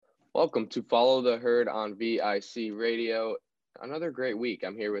Welcome to Follow the Herd on VIC Radio. Another great week.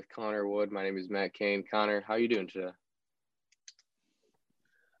 I'm here with Connor Wood. My name is Matt Kane. Connor, how you doing today?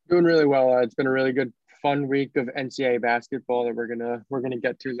 Doing really well. It's been a really good, fun week of NCAA basketball that we're gonna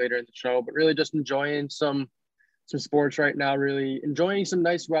get to later in the show. But really, just enjoying some sports right now. Really enjoying some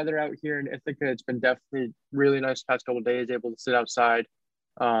nice weather out here in Ithaca. It's been definitely really nice the past couple of days. Able to sit outside.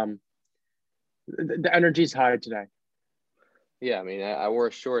 The energy's high today. Yeah, I wore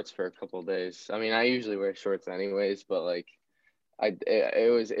shorts for a couple of days. I usually wear shorts anyways, but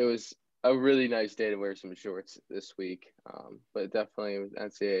it was a really nice day to wear some shorts this week. But definitely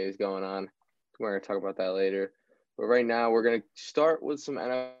NCAA is going on. We're going to talk about that later. But right now, we're going to start with some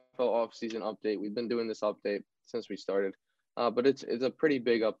NFL offseason update. We've been doing this update since we started, but it's a pretty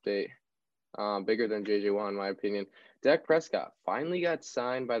big update, bigger than JJ Watt in my opinion. Dak Prescott finally got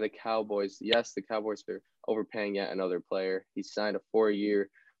signed by the Cowboys. Yes, the Cowboys are overpaying yet another player. He signed a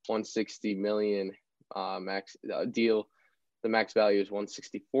 4-year, $160 million max deal. The max value is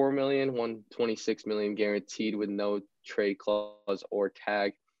 $164 million, $126 million guaranteed with no trade clause or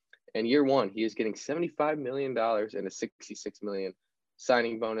tag. And year one, he is getting $75 million and a $66 million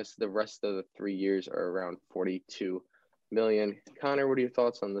signing bonus. The rest of the 3 years are around $42 million. Connor, what are your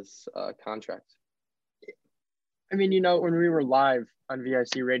thoughts on this contract? When we were live on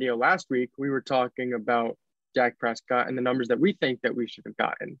VIC Radio last week, we were talking about Dak Prescott and the numbers that we think that we should have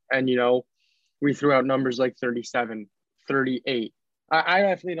gotten. And, we threw out numbers like 37, 38. I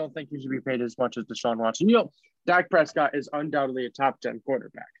definitely don't think he should be paid as much as Deshaun Watson. Dak Prescott is undoubtedly a top 10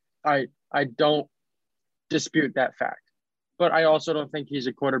 quarterback. I don't dispute that fact. But I also don't think he's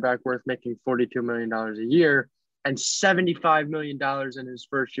a quarterback worth making $42 million a year and $75 million in his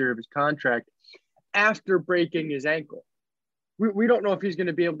first year of his contract after breaking his ankle. We don't know if he's going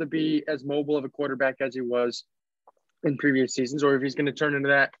to be able to be as mobile of a quarterback as he was in previous seasons, or if he's going to turn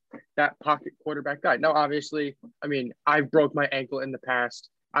into that pocket quarterback guy. Now, obviously, I've broke my ankle in the past.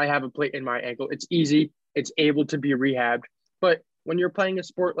 I have a plate in my ankle. It's easy. It's able to be rehabbed. But when you're playing a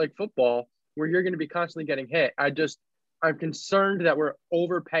sport like football, where you're going to be constantly getting hit, I'm concerned that we're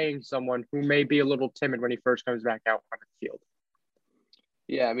overpaying someone who may be a little timid when he first comes back out on the field.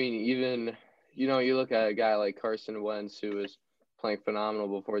 Yeah, even you look at a guy like Carson Wentz, who was playing phenomenal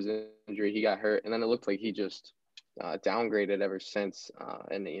before his injury. He got hurt, and then it looked like he just downgraded ever since.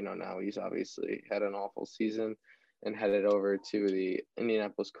 And now he's obviously had an awful season and headed over to the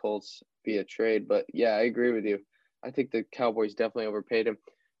Indianapolis Colts via trade. But yeah, I agree with you. I think the Cowboys definitely overpaid him.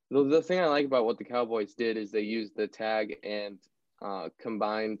 The thing I like about what the Cowboys did is they used the tag and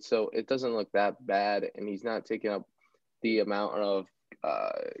combined, so it doesn't look that bad, and he's not taking up the amount of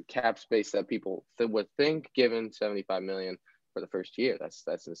cap space that people would think, given $75 million for the first year.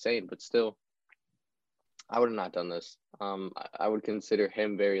 That's insane, but still, I would have not done this. I would consider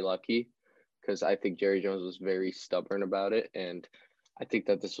him very lucky because I think Jerry Jones was very stubborn about it, and I think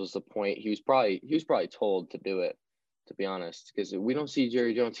that this was the point. He was probably told to do it, to be honest, because we don't see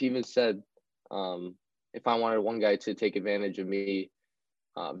Jerry Jones. He even said, if I wanted one guy to take advantage of me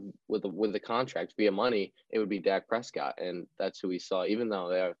with the contract via money, it would be Dak Prescott, and that's who we saw. Even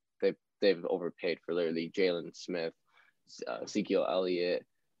though they've overpaid for literally Jalen Smith, Ezekiel Elliott,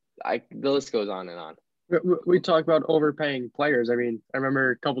 the list goes on and on. We talk about overpaying players. I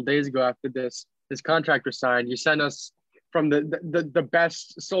remember a couple of days ago after this contract was signed, you sent us from the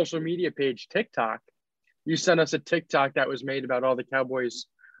best social media page, TikTok. You sent us a TikTok that was made about all the Cowboys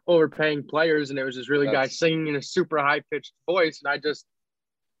overpaying players, and it was this guy singing in a super high pitched voice, and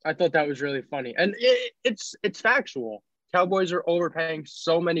I thought that was really funny. And it's factual. Cowboys are overpaying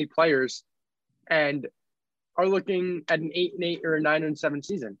so many players, and are looking at an 8-8 or a 9-7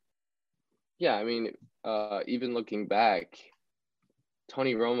 season. Yeah, even looking back,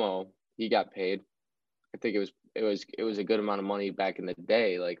 Tony Romo, he got paid. I think it was a good amount of money back in the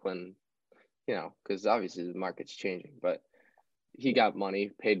day, like when, because obviously the market's changing, but he got money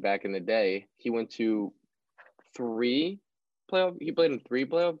paid back in the day. He went to he played in 3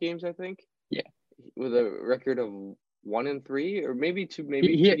 playoff games, I think. Yeah. With a record of 1-3, or maybe 2,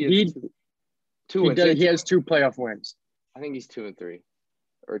 he has 2 playoff wins. I think he's 2-3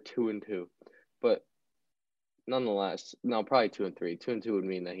 or 2-2, but nonetheless, no, probably 2-3. 2-2 would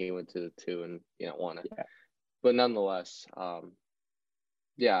mean that he went to 2 and won it. Yeah. But nonetheless, I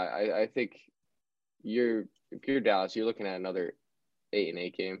think if you're Dallas, you're looking at another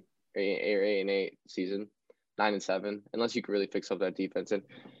 8-8 game, or 8-8 season, 9-7, unless you can really fix up that defense. And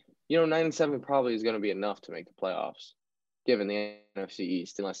 9-7 probably is going to be enough to make the playoffs, given the NFC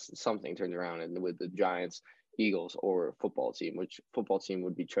East, unless something turns around and with the Giants, Eagles, or football team, which football team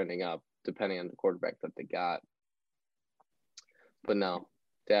would be trending up depending on the quarterback that they got. But no,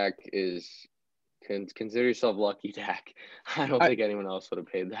 Dak consider yourself lucky, Dak. I don't think anyone else would have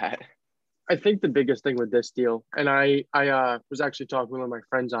paid that. I think the biggest thing with this deal, and I was actually talking with one of my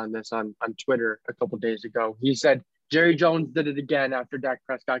friends on this on Twitter a couple of days ago. He said Jerry Jones did it again after Dak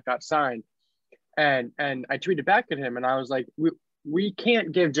Prescott got signed, and I tweeted back at him, and I was like, we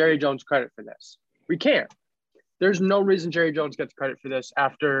can't give Jerry Jones credit for this. We can't. There's no reason Jerry Jones gets credit for this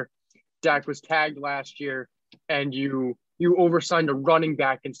after Dak was tagged last year, and you oversigned a running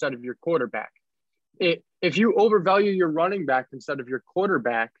back instead of your quarterback. If you overvalue your running back instead of your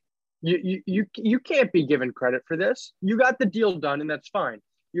quarterback, you can't be given credit for this. You got the deal done, and that's fine.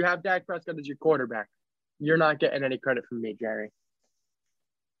 You have Dak Prescott as your quarterback. You're not getting any credit from me, Jerry.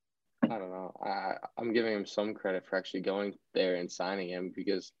 I don't know. I'm giving him some credit for actually going there and signing him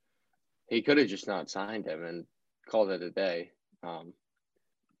because he could have just not signed him and called it a day.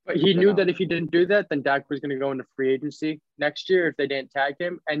 But he knew that if he didn't do that, then Dak was going to go into free agency next year if they didn't tag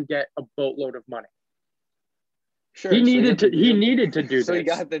him and get a boatload of money. Sure, he needed to do this. So he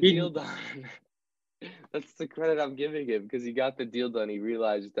got the deal done. That's the credit I'm giving him because he got the deal done. He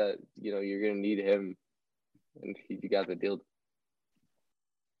realized that you're going to need him, and he got the deal done.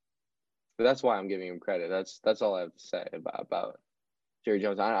 But that's why I'm giving him credit. That's all I have to say about Jerry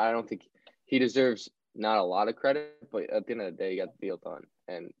Jones. I don't think he deserves not a lot of credit, but at the end of the day, he got the deal done,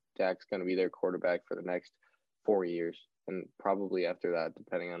 and Dak's going to be their quarterback for the next 4 years, and probably after that,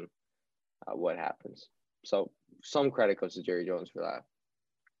 depending on what happens. So some credit goes to Jerry Jones for that.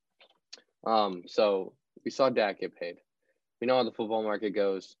 So we saw Dak get paid. We know how the football market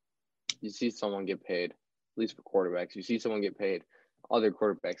goes. You see someone get paid, at least for quarterbacks. You see someone get paid, other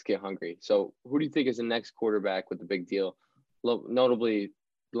quarterbacks get hungry. So who do you think is the next quarterback with the big deal? Notably,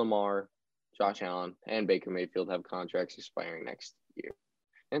 Lamar, Josh Allen, and Baker Mayfield have contracts expiring next year.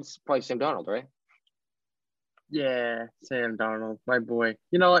 And it's probably Sam Darnold, right? Yeah, Sam Darnold, my boy.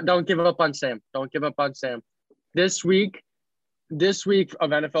 You know what? Don't give up on Sam. Don't give up on Sam. This week of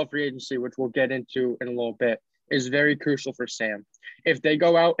NFL free agency, which we'll get into in a little bit, is very crucial for Sam. If they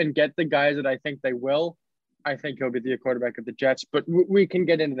go out and get the guys that I think they will, I think he'll be the quarterback of the Jets, but we can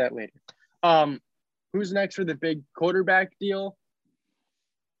get into that later. Who's next for the big quarterback deal?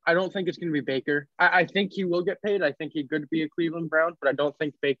 I don't think it's going to be Baker. I think he will get paid. I think he could be a Cleveland Brown, but I don't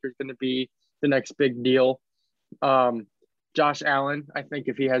think Baker's going to be the next big deal. Josh Allen, I think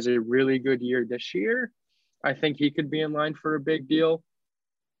if he has a really good year this year, I think he could be in line for a big deal.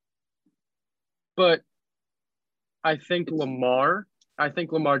 But I think Lamar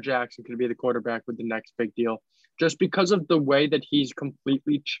Jackson could be the quarterback with the next big deal just because of the way that he's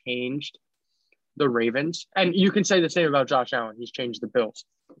completely changed the Ravens. And you can say the same about Josh Allen. He's changed the Bills.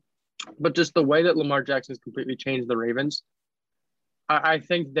 But just the way that Lamar Jackson has completely changed the Ravens, I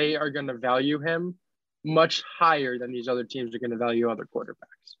think they are going to value him much higher than these other teams are going to value other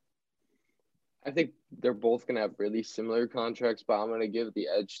quarterbacks. I think they're both going to have really similar contracts, but I'm going to give the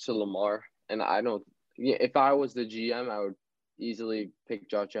edge to Lamar. And if I was the GM, I would easily pick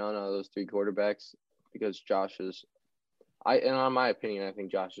Josh Allen out of those three quarterbacks because in my opinion, I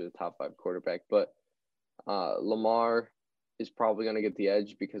think Josh is a top 5 quarterback. But Lamar is probably going to get the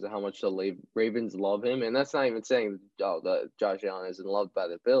edge because of how much the Ravens love him. And that's not even saying, that Josh Allen isn't loved by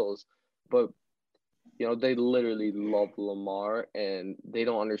the Bills. But, they literally love Lamar, and they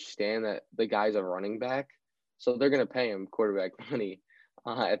don't understand that the guy's a running back. So they're going to pay him quarterback money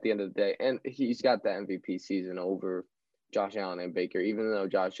at the end of the day. And he's got the MVP season over Josh Allen and Baker, even though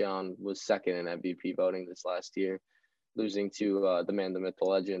Josh Allen was second in MVP voting this last year, losing to the man, the myth, the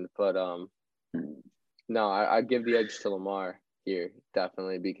legend. But no, I'd give the edge to Lamar here,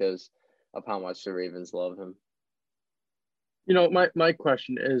 definitely, because of how much the Ravens love him. My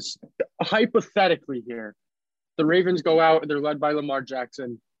question is, hypothetically here, the Ravens go out, they're led by Lamar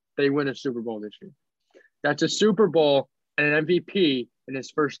Jackson, they win a Super Bowl this year. That's a Super Bowl and an MVP in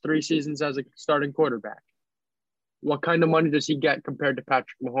his first 3 seasons as a starting quarterback. What kind of money does he get compared to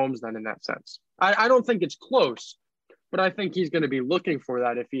Patrick Mahomes then in that sense? I don't think it's close, but I think he's going to be looking for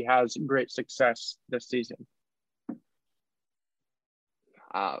that if he has great success this season.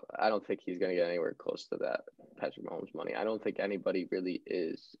 I don't think he's going to get anywhere close to that Patrick Mahomes money. I don't think anybody really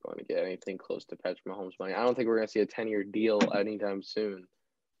is going to get anything close to Patrick Mahomes money. I don't think we're going to see a 10-year deal anytime soon.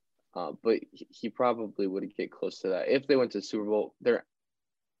 But he probably would get close to that. If they went to the Super Bowl,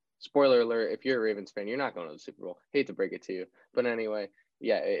 spoiler alert, if you're a Ravens fan, you're not going to the Super Bowl. Hate to break it to you. But anyway,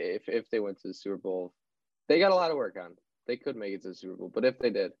 yeah, if they went to the Super Bowl, they got a lot of work on. They could make it to the Super Bowl. But if they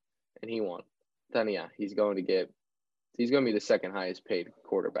did and he won, then yeah, he's going to be the second highest paid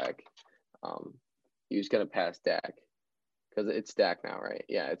quarterback. He's going to pass Dak because it's Dak now, right?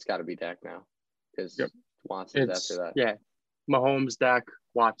 Yeah, it's got to be Dak now because Watson's after that. Yeah, Mahomes, Dak,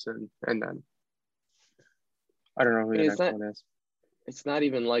 Watson, and then I don't know who I the mean, next one is. it's not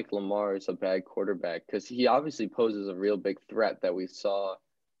even like Lamar is a bad quarterback because he obviously poses a real big threat that we saw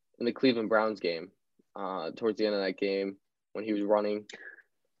in the Cleveland Browns game towards the end of that game when he was running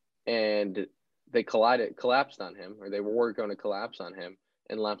and they collapsed on him, or they were going to collapse on him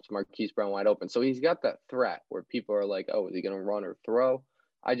and left Marquise Brown wide open. So he's got that threat where people are like, oh, is he going to run or throw?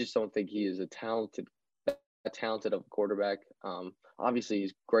 I just don't think he is a talented of a quarterback. Obviously,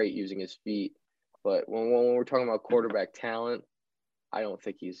 he's great using his feet. But when we're talking about quarterback talent, I don't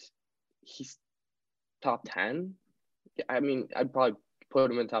think he's top 10. I mean, I'd probably put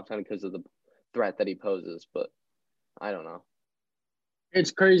him in top 10 because of the threat that he poses, but I don't know.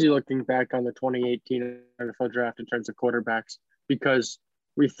 It's crazy looking back on the 2018 NFL draft in terms of quarterbacks because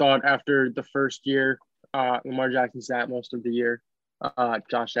we thought after the first year, Lamar Jackson sat most of the year.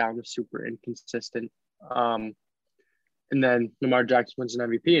 Josh Allen was super inconsistent. And then Lamar Jackson wins an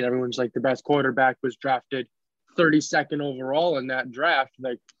MVP, and everyone's like, the best quarterback was drafted 32nd overall in that draft.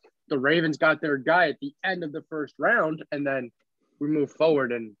 Like, the Ravens got their guy at the end of the first round, and then we move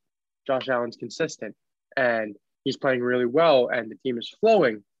forward, and Josh Allen's consistent, and he's playing really well, and the team is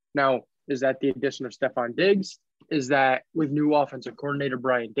flowing. Now, is that the addition of Stephon Diggs? Is that with new offensive coordinator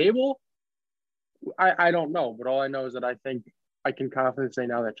Brian Dable? I don't know, but all I know is that I think I can confidently say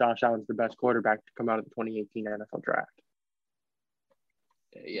now that Josh Allen's the best quarterback to come out of the 2018 NFL draft.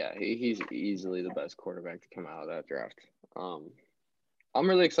 Yeah, he's easily the best quarterback to come out of that draft. I'm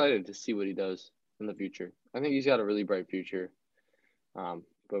really excited to see what he does in the future. I think he's got a really bright future.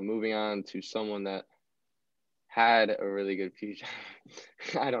 But moving on to someone that had a really good future.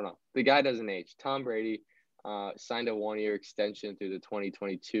 I don't know. The guy doesn't age. Tom Brady signed a 1-year extension through the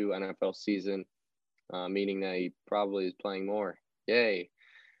 2022 NFL season, meaning that he probably is playing more. Yay.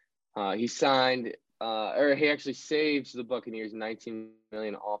 He signed or he actually saves the Buccaneers $19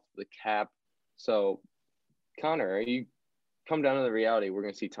 million off the cap. So, Connor, you come down to the reality, we're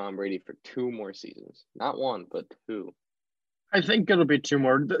going to see Tom Brady for 2 more seasons. Not 1, but 2. I think it'll be 2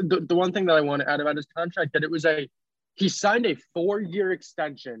 more. The one thing that I want to add about his contract, that he signed a 4-year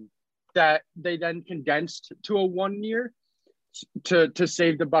extension that they then condensed to a 1 year to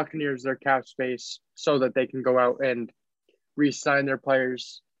save the Buccaneers their cap space so that they can go out and re-sign their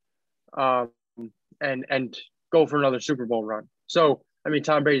players and go for another Super Bowl run. So, I mean,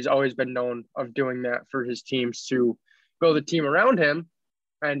 Tom Brady's always been known of doing that for his teams to build a team around him.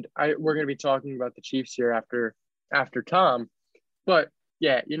 And we're going to be talking about the Chiefs here after Tom. But,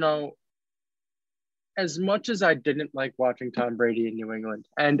 yeah, as much as I didn't like watching Tom Brady in New England,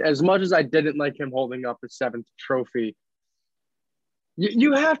 and as much as I didn't like him holding up his 7th trophy,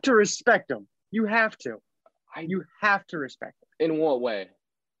 you have to respect him. You have to. You have to respect him. In what way?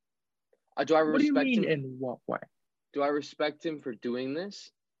 Do I respect him? What do you mean in what way? Do I respect him for doing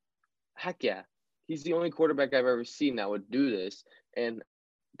this? Heck yeah. He's the only quarterback I've ever seen that would do this. And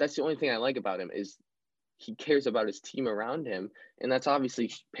that's the only thing I like about him is he cares about his team around him. And that's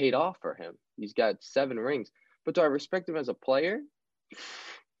obviously paid off for him. He's got 7 rings. But do I respect him as a player?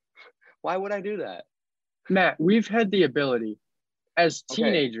 Why would I do that? Matt, we've had the ability as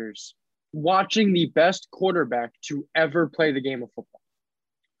teenagers watching the best quarterback to ever play the game of football.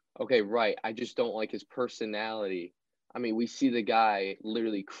 Okay, right. I just don't like his personality. I mean, we see the guy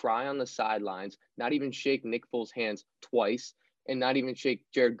literally cry on the sidelines, not even shake Nick Foles' hands twice, and not even shake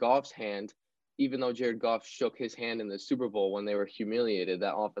Jared Goff's hand, even though Jared Goff shook his hand in the Super Bowl when they were humiliated.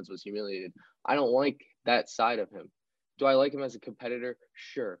 That offense was humiliated. I don't like that side of him. Do I like him as a competitor?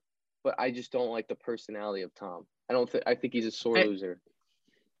 Sure. But I just don't like the personality of Tom. I think he's a sore loser.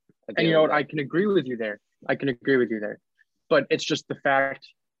 And you know what? I can agree with you there. But it's just the fact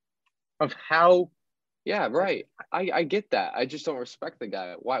of how. Yeah, right. I get that. I just don't respect the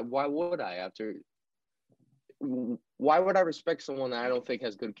guy. Why would I why would I respect someone that I don't think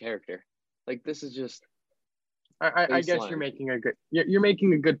has good character? Like, this is just I guess you're making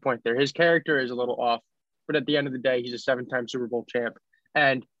a good point there. His character is a little off, but at the end of the day, he's a 7-time Super Bowl champ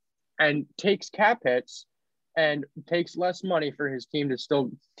and takes cap hits and takes less money for his team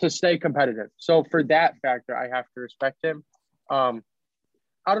to stay competitive. So for that factor, I have to respect him.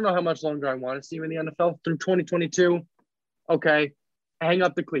 I don't know how much longer I want to see him in the NFL through 2022. Okay, hang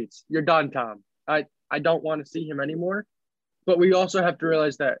up the cleats. You're done, Tom. I don't want to see him anymore. But we also have to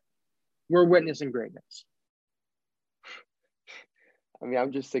realize that we're witnessing greatness. I mean,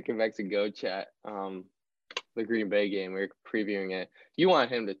 I'm just thinking back to Go Chat, the Green Bay game. We were previewing it. You want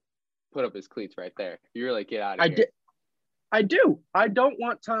him to put up his cleats right there. You're like, get out of here. I do. I don't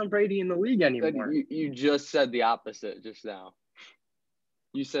want Tom Brady in the league anymore. You just said the opposite just now.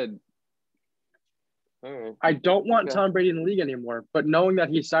 You said All right. I don't want Okay. Tom Brady in the league anymore, but knowing that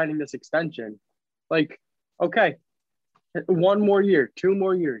he's signing this extension, like, okay, 1 more year, 2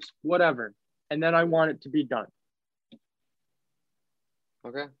 more years, whatever. And then I want it to be done.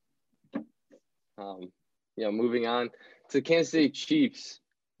 Okay. Moving on to Kansas City Chiefs.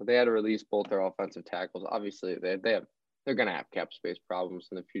 They had to release both their offensive tackles. Obviously, they're going to have cap space problems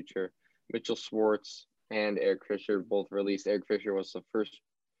in the future. Mitchell Schwartz and Eric Fisher both released. Eric Fisher was the first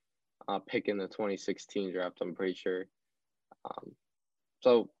pick in the 2016 draft, I'm pretty sure.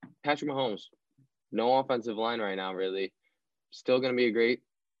 So Patrick Mahomes, no offensive line right now, really. Still going to be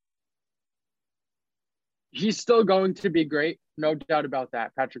He's still going to be great. No doubt about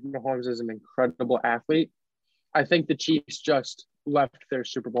that. Patrick Mahomes is an incredible athlete. I think the Chiefs just left their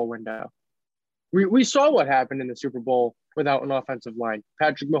Super Bowl window. We saw what happened in the Super Bowl without an offensive line.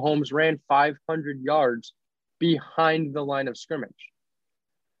 Patrick Mahomes ran 500 yards behind the line of scrimmage.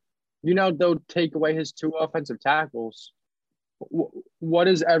 They'll take away his 2 offensive tackles. What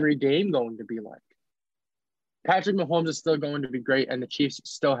is every game going to be like? Patrick Mahomes is still going to be great, and the Chiefs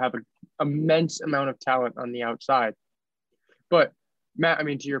still have an immense amount of talent on the outside. But, Matt,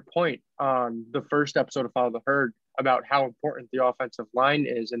 to your point on the first episode of Follow the Herd about how important the offensive line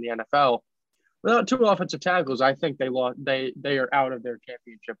is in the NFL, without 2 offensive tackles, I think they are out of their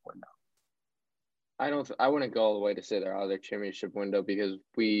championship window. I wouldn't go all the way to say they're out of their championship window because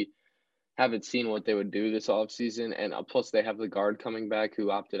we haven't seen what they would do this offseason. And plus, they have the guard coming back who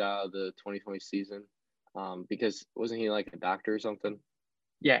opted out of the 2020 season because wasn't he like a doctor or something?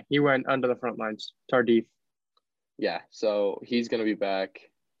 Yeah, he went under the front lines, Tardif. Yeah, so he's going to be back.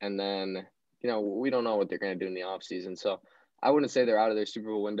 And then, we don't know what they're going to do in the offseason. So I wouldn't say they're out of their Super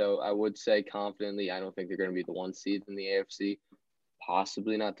Bowl window. I would say confidently, I don't think they're going to be the 1 seed in the AFC.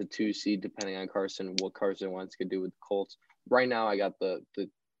 Possibly not the 2 seed, depending on what Carson Wentz could do with the Colts. Right now, I got the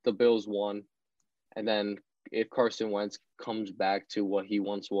Bills 1. And then if Carson Wentz comes back to what he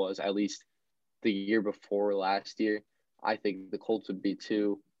once was, at least the year before last year, I think the Colts would be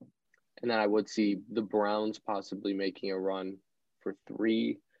 2. And then I would see the Browns possibly making a run for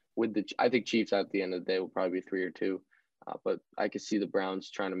 3. I think Chiefs at the end of the day will probably be 3 or 2. But I could see the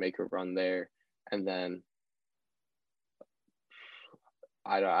Browns trying to make a run there. And then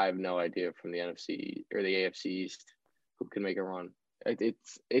I have no idea from the NFC or the AFC East who can make a run.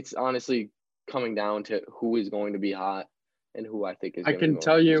 It's honestly coming down to who is going to be hot and who I think is going to be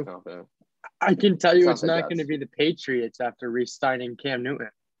most confident. I can tell you it's not going to be the Patriots after re-signing Cam Newton.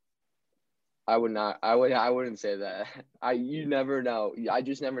 I wouldn't say that. You never know. I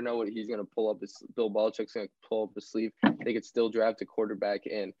just never know what he's going to pull up. Bill Belichick's going to pull up his sleeve. They could still draft a quarterback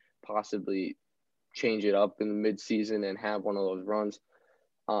and possibly change it up in the midseason and have one of those runs.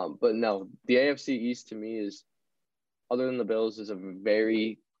 But no, the AFC East to me is, other than the Bills, is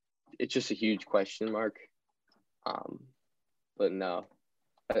it's just a huge question mark. But no,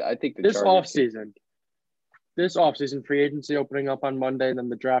 I think this offseason, free agency opening up on Monday, and then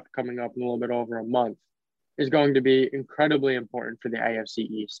the draft coming up in a little bit over a month, is going to be incredibly important for the AFC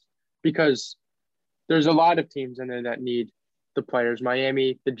East because there's a lot of teams in there that need the players.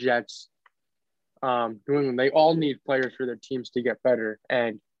 Miami, the Jets, New England, they all need players for their teams to get better.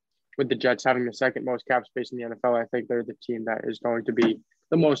 And with the Jets having the second most cap space in the NFL, I think they're the team that is going to be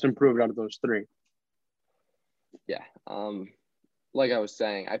the most improved out of those 3. Yeah. Like I was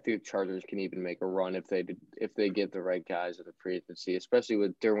saying, I think the Chargers can even make a run if they get the right guys at the free agency, especially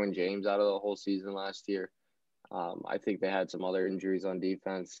with Derwin James out of the whole season last year. I think they had some other injuries on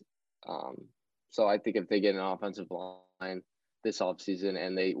defense. So I think if they get an offensive line this offseason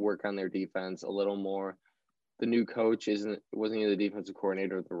and they work on their defense a little more, the new coach wasn't he the defensive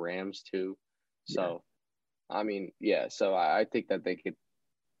coordinator of the Rams too? So, yeah. So I think that they could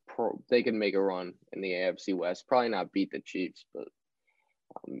make a run in the AFC West. Probably not beat the Chiefs, but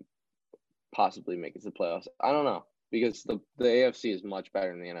possibly make it to the playoffs. I don't know because the AFC is much better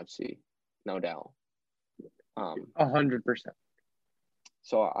than the NFC, no doubt. 100%.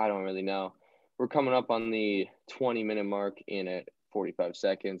 So I don't really know. We're coming up on the 20-minute mark in at 45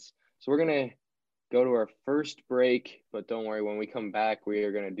 seconds. So we're going to go to our first break, but don't worry, when we come back, we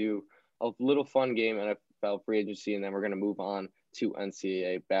are going to do a little fun game, NFL free agency, and then we're going to move on to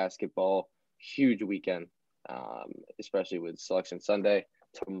NCAA basketball. Huge weekend, especially with Selection Sunday.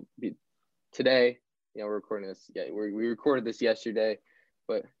 Today, we're recording this. Yeah, we recorded this yesterday,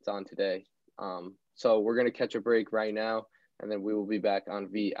 but it's on today. So we're going to catch a break right now, and then we will be back on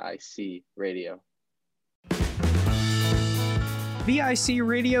VIC Radio. VIC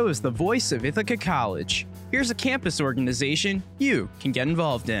Radio is the voice of Ithaca College. Here's a campus organization you can get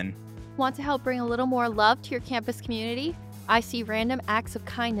involved in. Want to help bring a little more love to your campus community? IC Random Acts of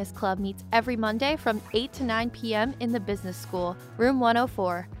Kindness Club meets every Monday from 8 to 9 p.m. in the Business School, Room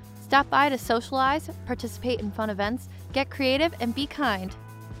 104. Stop by to socialize, participate in fun events, get creative, and be kind.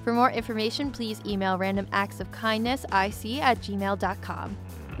 For more information, please email randomactsofkindnessic@gmail.com.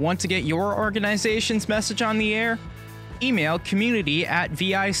 Want to get your organization's message on the air? Email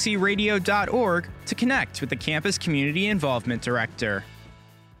community@vicradio.org to connect with the Campus Community Involvement Director.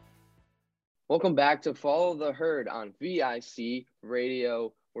 Welcome back to Follow the Herd on VIC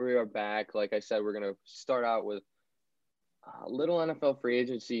Radio. We are back. Like I said, we're going to start out with a little NFL free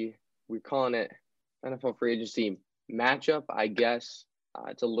agency. We're calling it NFL free agency matchup, I guess.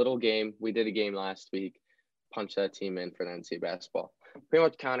 It's a little game. We did a game last week. Punch that team in for the NCAA basketball. Pretty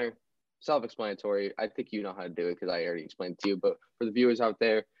much counter, self-explanatory. I think you know how to do it because I already explained it to you. But for the viewers out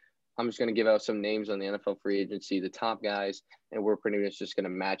there, I'm just going to give out some names on the NFL free agency, the top guys, and we're pretty much just going to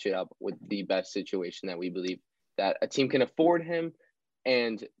match it up with the best situation that we believe that a team can afford him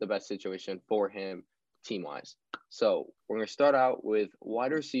and the best situation for him team-wise. So we're going to start out with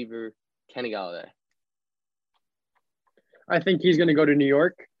wide receiver Kenny Golladay. I think he's going to go to New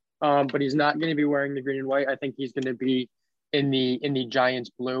York, but he's not going to be wearing the green and white. I think he's going to be in the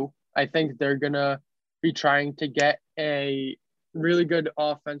Giants blue. I think they're going to be trying to get a really good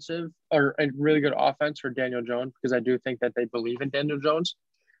offense for Daniel Jones, because I do think that they believe in Daniel Jones,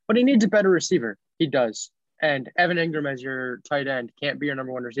 but he needs a better receiver. He does. And Evan Ingram as your tight end can't be your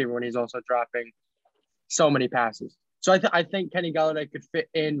number one receiver when he's also dropping so many passes. So I think Kenny Golladay could fit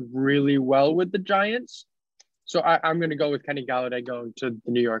in really well with the Giants. So I'm going to go with Kenny Golladay going to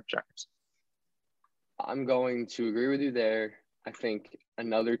the New York Giants. I'm going to agree with you there. I think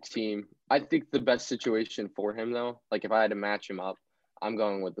another team, I think the best situation for him, though, like if I had to match him up, I'm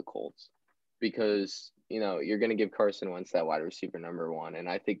going with the Colts because, you're going to give Carson Wentz that wide receiver number one. And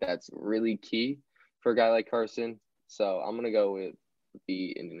I think that's really key for a guy like Carson. So I'm going to go with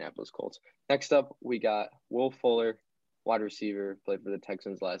the Indianapolis Colts. Next up, we got Will Fuller, wide receiver, played for the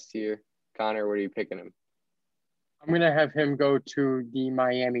Texans last year. Connor, where are you picking him? I'm going to have him go to the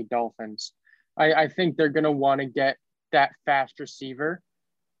Miami Dolphins. I think they're going to want to get that fast receiver,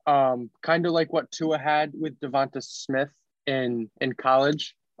 kind of like what Tua had with Devonta Smith in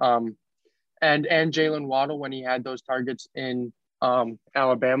college, and Jalen Waddle when he had those targets in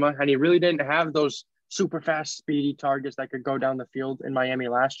Alabama. And he really didn't have those super fast, speedy targets that could go down the field in Miami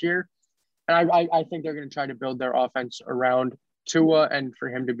last year. And I think they're going to try to build their offense around Tua and for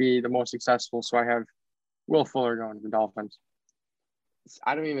him to be the most successful. So I have Will Fuller going to the Dolphins.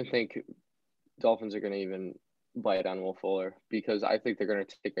 I don't even think Dolphins are going to even bite on Will Fuller because I think they're going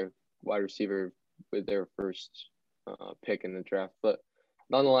to take a wide receiver with their first pick in the draft. But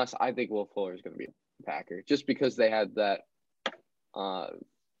nonetheless, I think Will Fuller is going to be a Packer just because they had that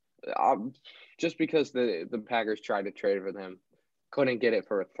just because the Packers tried to trade for them, couldn't get it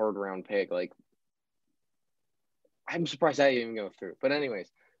for a third-round pick. Like, I'm surprised that didn't even go through. But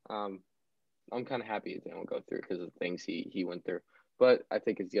anyways, I'm kind of happy it didn't go through because of the things he went through. But I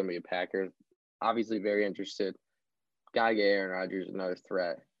think it's going to be a Packer. Obviously very interested. Gotta get Aaron Rodgers another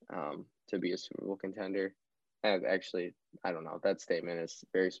threat to be a Super Bowl contender. And actually, I don't know. That statement is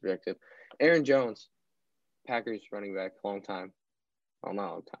very subjective. Aaron Jones, Packers running back, long time. Well, not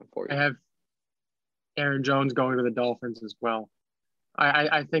a long time for you. I have Aaron Jones going to the Dolphins as well.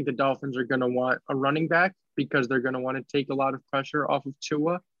 I think the Dolphins are going to want a running back because they're going to want to take a lot of pressure off of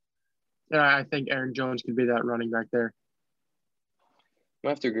Tua. And I think Aaron Jones could be that running back there. I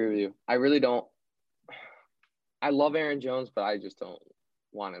have to agree with you. I really don't. I love Aaron Jones, but I just don't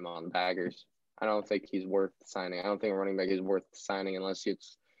want him on the Packers. I don't think he's worth signing. I don't think a running back is worth signing unless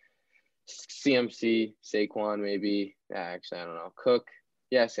it's CMC, Saquon, maybe. Yeah, actually, I don't know. Cook.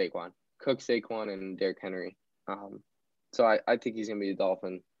 Yeah, Saquon. Cook, Saquon, and Derrick Henry. So I think he's going to be a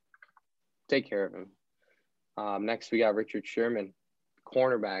Dolphin. Take care of him. Next, we got Richard Sherman,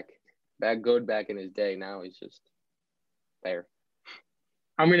 cornerback. Good back in his day. Now he's just there.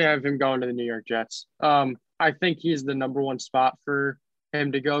 I'm going to have him going to the New York Jets. I think he's the number one spot for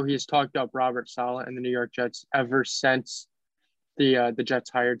him to go. He's talked up Robert Saleh and the New York Jets ever since the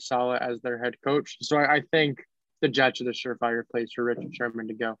Jets hired Saleh as their head coach. So I think the Jets are the surefire place for Richard Sherman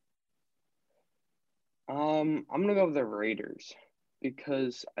to go. I'm going to go with the Raiders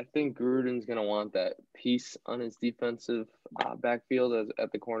because I think Gruden's going to want that piece on his defensive backfield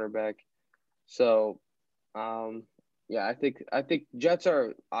at the cornerback. So, yeah, I think Jets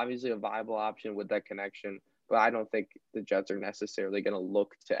are obviously a viable option with that connection, but I don't think the Jets are necessarily going to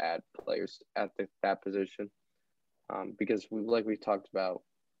look to add players at that position because we've talked about,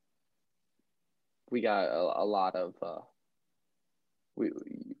 we got a lot of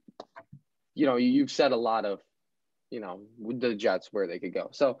you've said a lot of the Jets where they could go.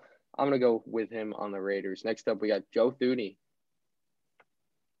 So I'm going to go with him on the Raiders. Next up, we got Joe Thuney.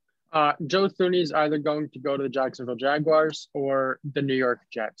 Joe Thuney is either going to go to the Jacksonville Jaguars or the New York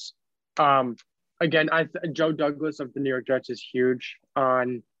Jets. Again, Joe Douglas of the New York Jets is huge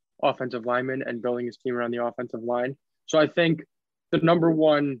on offensive linemen and building his team around the offensive line. So I think the number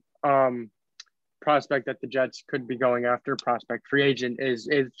one prospect that the Jets could be going after, prospect free agent, is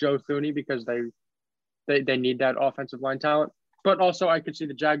Joe Thuney, because they need that offensive line talent. But also I could see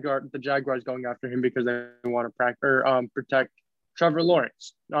the Jaguars going after him because they want to protect Trevor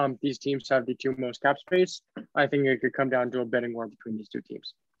Lawrence. These teams have the two most cap space. I think it could come down to a bidding war between these two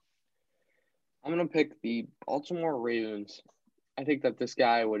teams. I'm going to pick the Baltimore Ravens. I think that this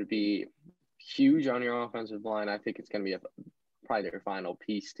guy would be huge on your offensive line. I think it's going to be probably their final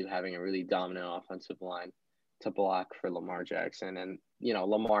piece to having a really dominant offensive line to block for Lamar Jackson and,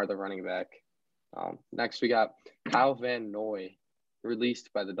 Lamar, the running back. Next, we got Kyle Van Noy,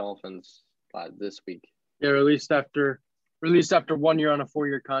 released by the Dolphins this week. Yeah, released after 1 year on a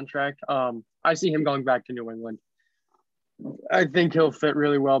 4-year contract. I see him going back to New England. I think he'll fit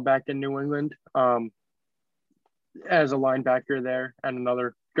really well back in New England as a linebacker there, and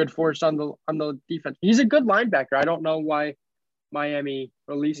another good force on the defense. He's a good linebacker. I don't know why Miami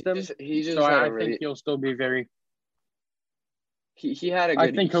released him. I think he'll still be very. He had a good.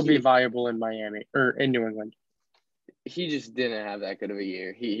 I think he'll be viable in Miami or in New England. He just didn't have that good of a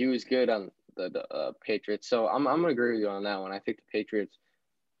year. He was good on the Patriots, so I'm gonna agree with you on that one. I think the Patriots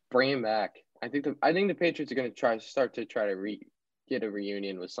bring him back. I think the Patriots are gonna try to get a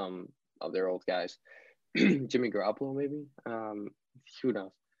reunion with some of their old guys. Jimmy Garoppolo, maybe. Who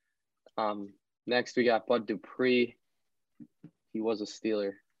knows? Next we got Bud Dupree. He was a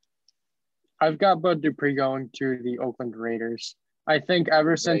Steeler. I've got Bud Dupree going to the Oakland Raiders. I think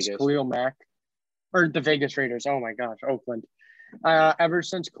ever since Khalil Mack, or the Vegas Raiders. Oh my gosh, Oakland. Ever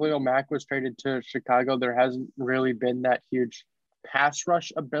since Khalil Mack was traded to Chicago, there hasn't really been that huge pass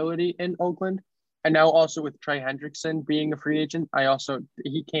rush ability in Oakland. And now also with Trey Hendrickson being a free agent,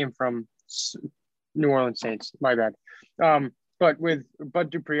 he came from New Orleans Saints. My bad. But with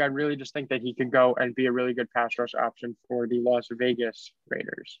Bud Dupree, I really just think that he could go and be a really good pass rush option for the Las Vegas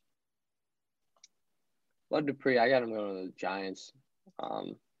Raiders. Bud Dupree, I got him going to the Giants.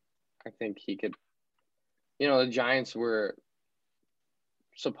 I think he could. The Giants were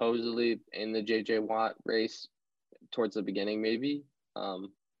supposedly in the J.J. Watt race towards the beginning, maybe, and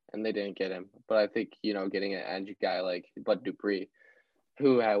they didn't get him. But I think, getting an edge guy like Bud Dupree,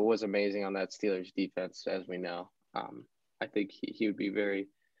 who was amazing on that Steelers defense, as we know, I think he would be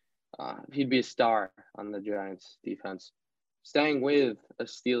he'd be a star on the Giants defense. Staying with a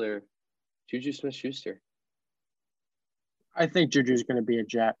Steeler, Juju Smith-Schuster. I think Juju's going to be a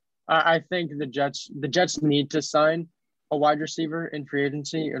Jet. I think the Jets need to sign a wide receiver in free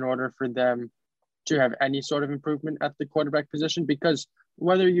agency in order for them to have any sort of improvement at the quarterback position, because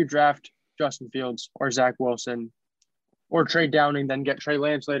whether you draft Justin Fields or Zach Wilson or trade Downing, then get Trey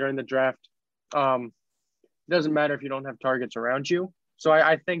Lance later in the draft, it doesn't matter if you don't have targets around you. So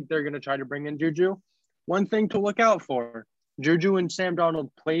I think they're going to try to bring in Juju. One thing to look out for, Juju and Sam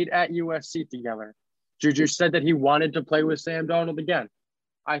Darnold played at USC together. Juju said that he wanted to play with Sam Darnold again.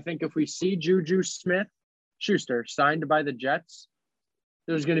 I think if we see Juju Smith-Schuster signed by the Jets,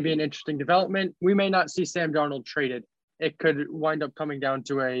 there's going to be an interesting development. We may not see Sam Darnold traded. It could wind up coming down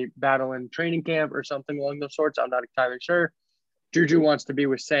to a battle in training camp or something along those sorts. I'm not entirely sure. Juju wants to be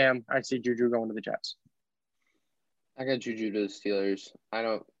with Sam. I see Juju going to the Jets. I got Juju to the Steelers. I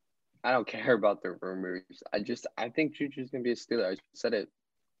don't care about the rumors. I think Juju's going to be a Steeler. I said it.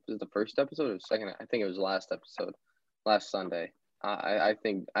 Was it the first episode or the second? I think it was the last episode, last Sunday. I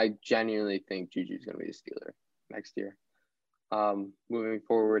genuinely think Juju's going to be a Steeler next year. Moving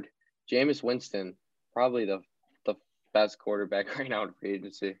forward, Jameis Winston, probably the best quarterback right now in free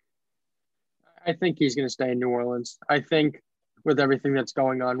agency. I think he's going to stay in New Orleans. I think with everything that's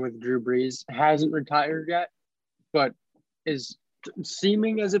going on with Drew Brees, hasn't retired yet, but is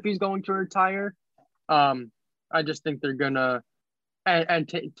seeming as if he's going to retire. I just think they're going to – and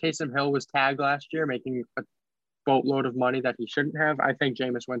Taysom Hill was tagged last year, making a boatload of money that he shouldn't have. I think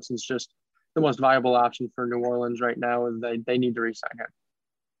Jameis Winston's just the most viable option for New Orleans right now, and they need to re-sign him.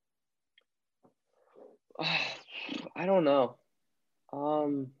 I don't know.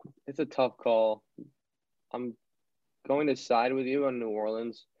 It's a tough call. I'm going to side with you on New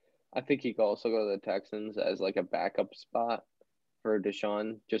Orleans. I think he could also go to the Texans as like a backup spot for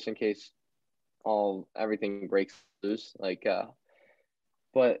Deshaun, just in case everything breaks loose.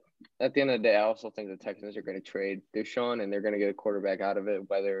 But at the end of the day, I also think the Texans are going to trade Deshaun and they're going to get a quarterback out of it,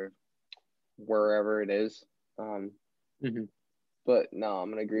 wherever it is. Mm-hmm. But no, I'm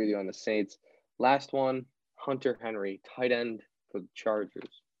gonna agree with you on the Saints. Last one, Hunter Henry, tight end for the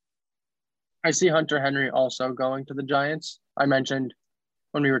Chargers. I see Hunter Henry also going to the Giants. I mentioned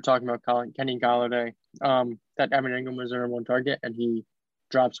when we were talking about Kenny Golladay that Evan Ingram was their one target, and he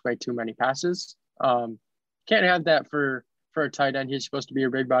drops way too many passes. Can't have that for a tight end. He's supposed to be a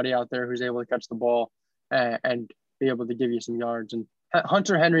big body out there who's able to catch the ball and be able to give you some yards. And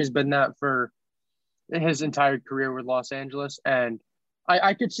Hunter Henry's been that for his entire career with Los Angeles. And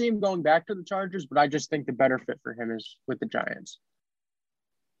I could see him going back to the Chargers, but I just think the better fit for him is with the Giants.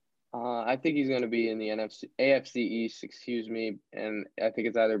 I think he's going to be in the AFC East, and I think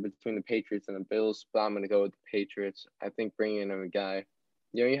it's either between the Patriots and the Bills, but I'm going to go with the Patriots. I think bringing in a guy,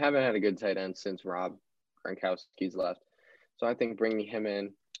 you haven't had a good tight end since Rob Gronkowski's left, so I think bringing him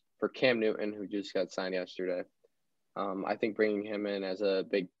in for Cam Newton, who just got signed yesterday, I think bringing him in as a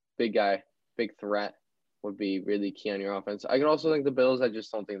big guy, big threat would be really key on your offense. I can also think the Bills. I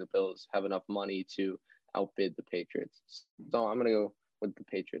just don't think the Bills have enough money to outbid the Patriots, so I'm going to go with the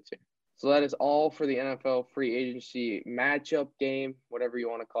Patriots here. So that is all for the NFL free agency matchup game, whatever you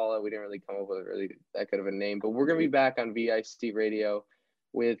want to call it. We didn't really come up with really that good of a name, but we're going to be back on VIC Radio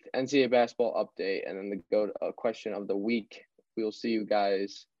with NCAA basketball update and then the question of the week. We'll see you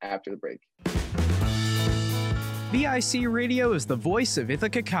guys after the break. VIC Radio is the voice of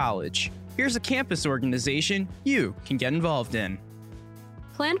Ithaca College. Here's a campus organization you can get involved in.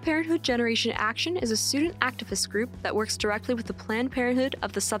 Planned Parenthood Generation Action is a student activist group that works directly with the Planned Parenthood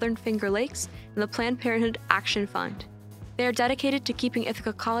of the Southern Finger Lakes and the Planned Parenthood Action Fund. They are dedicated to keeping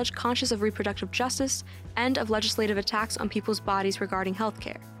Ithaca College conscious of reproductive justice and of legislative attacks on people's bodies regarding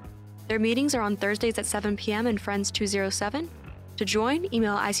healthcare. Their meetings are on Thursdays at 7 p.m. in Friends 207. To join,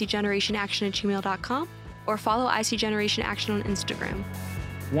 email icgenerationaction@gmail.com or follow IC Generation Action on Instagram.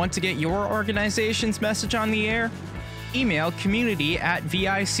 Want to get your organization's message on the air? Email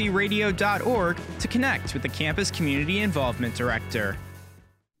community@vicradio.org to connect with the Campus Community Involvement Director.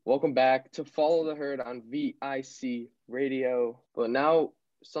 Welcome back to Follow the Herd on VIC Radio. But now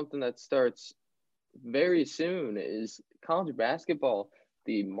something that starts very soon is college basketball,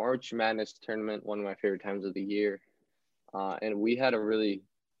 the March Madness tournament, one of my favorite times of the year. And we had a really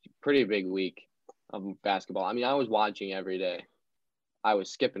pretty big week of basketball. I mean, I was watching every day. I was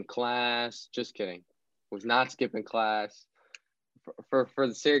skipping class. Just kidding. Was not skipping class for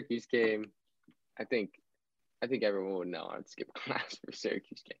the Syracuse game. I think everyone would know I'd skip class for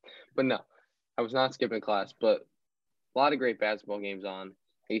Syracuse game, but no, I was not skipping class. But a lot of great basketball games on.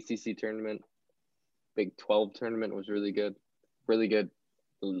 ACC tournament, Big 12 tournament was really good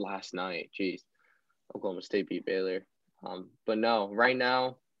last night. Jeez, Oklahoma State beat Baylor. But no, right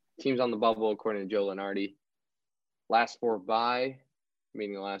now teams on the bubble according to Joe Lunardi. Last four bye.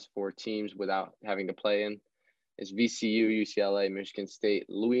 Meaning the last four teams without having to play in, is VCU, UCLA, Michigan State,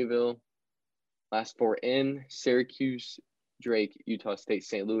 Louisville. Last four in, Syracuse, Drake, Utah State,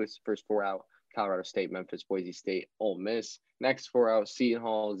 St. Louis. First four out, Colorado State, Memphis, Boise State, Ole Miss. Next four out, Seton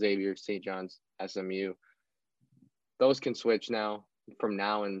Hall, Xavier, St. John's, SMU. Those can switch now from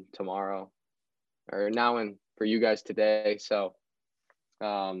now and tomorrow, or now and for you guys today. So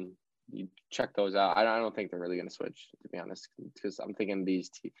you check those out. I don't think they're really going to switch, to be honest, because I'm thinking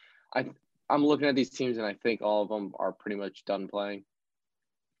I'm looking at these teams and I think all of them are pretty much done playing.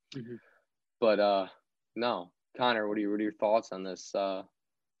 Mm-hmm. But no, Connor, what are your thoughts on this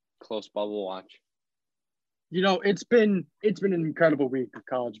close bubble watch? It's been an incredible week of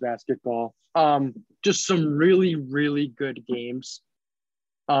college basketball. Just some really, really good games.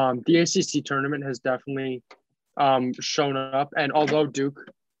 The ACC tournament has definitely shown up, and although Duke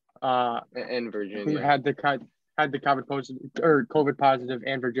and Virginia, who had the COVID positive,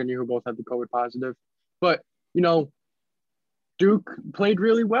 and Virginia, who both had the COVID positive, but Duke played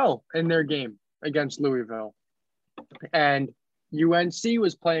really well in their game against Louisville, and UNC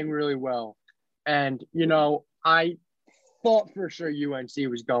was playing really well, and I thought for sure UNC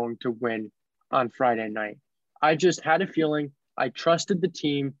was going to win on Friday night. I just had a feeling. I trusted the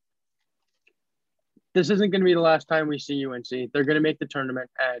team. This isn't going to be the last time we see UNC. They're going to make the tournament,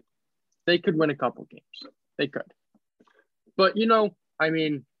 and they could win a couple games. They could. But,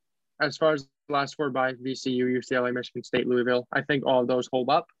 as far as the last four by VCU, UCLA, Michigan State, Louisville, I think all of those hold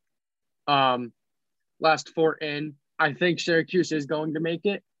up. Last four in, I think Syracuse is going to make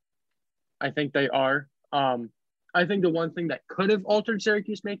it. I think they are. I think the one thing that could have altered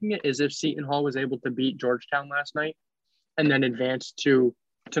Syracuse making it is if Seton Hall was able to beat Georgetown last night and then advance to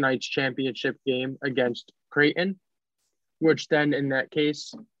tonight's championship game against Creighton, which then in that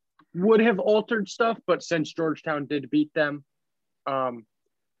case would have altered stuff. But since Georgetown did beat them,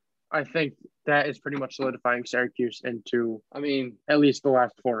 I think that is pretty much solidifying Syracuse into I mean, at least the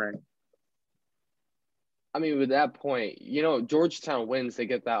last four in. with that point, Georgetown wins, they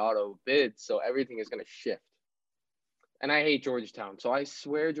get that auto bid, so everything is going to shift. And I hate Georgetown, so I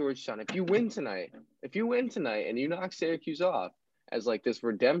swear, Georgetown, if you win tonight and you knock Syracuse off as like this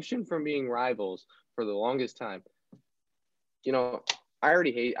redemption from being rivals for the longest time, I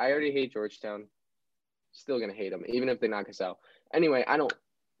already hate Georgetown. Still gonna hate them, even if they knock us out. Anyway,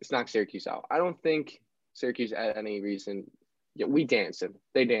 let's knock Syracuse out. I don't think Syracuse had any reason. Yeah, we dancing.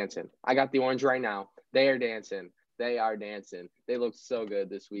 They dancing. I got the orange right now. They are dancing. They are dancing. They looked so good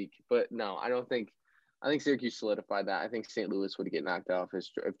this week. But no, I think Syracuse solidified that. I think St. Louis would get knocked off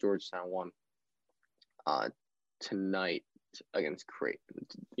if Georgetown won tonight against Creighton.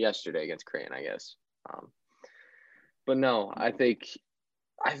 Yesterday against Creighton, I guess. But no, I think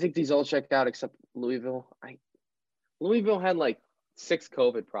these all checked out except Louisville. Louisville had like 6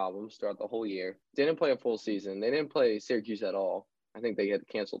 COVID problems throughout the whole year. Didn't play a full season. They didn't play Syracuse at all. I think they had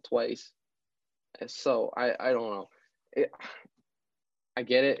canceled twice. So I don't know. I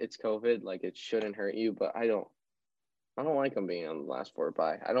get it. It's COVID. Like, it shouldn't hurt you, but I don't like them being on the last 4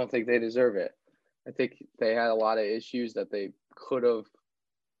 bye. I don't think they deserve it. I think they had a lot of issues that they could have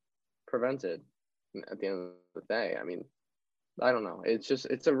prevented at the end of the day. I don't know.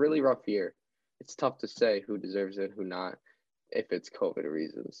 It's a really rough year. It's tough to say who deserves it, who not, if it's COVID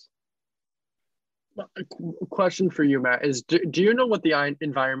reasons. A question for you, Matt, is do you know what the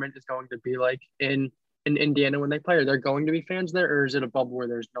environment is going to be like in Indiana when they play? Are there going to be fans there, or is it a bubble where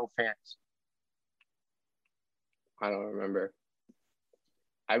there's no fans? I don't remember.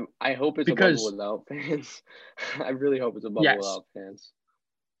 I hope it's a bubble without fans. I really hope it's a bubble without fans.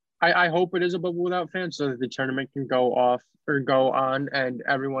 I hope it is a bubble without fans so that the tournament can go on and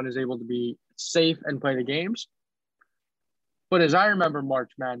everyone is able to be safe and play the games. But as I remember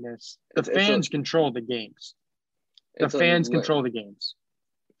March Madness, the fans control the games. The fans control the games.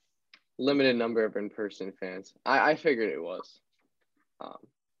 Limited number of in-person fans. I figured it was.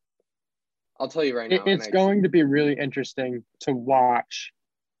 I'll tell you right now. It's going to be really interesting to watch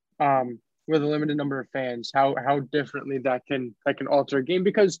with a limited number of fans, how differently that can alter a game,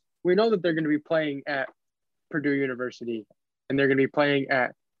 because we know that they're going to be playing at Purdue University and they're going to be playing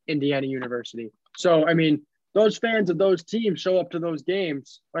at Indiana University. So, those fans of those teams show up to those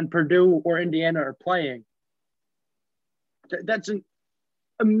games when Purdue or Indiana are playing. That's an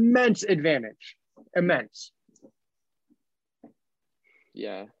immense advantage. Immense.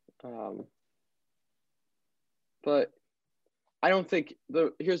 Yeah. But I don't think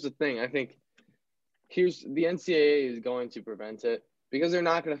here's the thing. I think the NCAA is going to prevent it because they're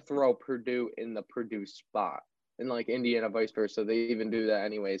not going to throw Purdue in the Purdue spot, and like Indiana vice versa. They even do that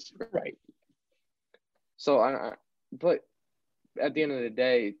anyways. Right. So but at the end of the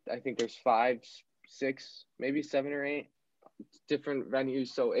day, I think there's 5, 6, maybe 7 or 8 different venues.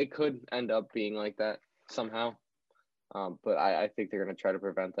 So it could end up being like that somehow. But I think they're going to try to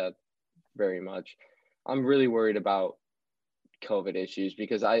prevent that very much. I'm really worried about COVID issues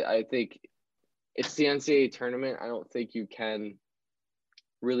because I think it's the NCAA tournament. I don't think you can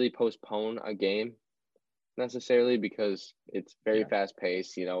really postpone a game necessarily because it's very fast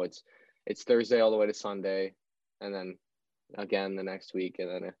paced. It's Thursday all the way to Sunday, and then again the next week, and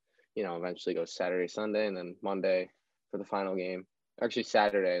then eventually goes Saturday, Sunday, and then Monday for the final game. Actually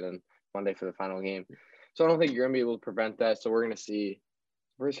Saturday, and then Monday for the final game. So I don't think you're gonna be able to prevent that. So we're just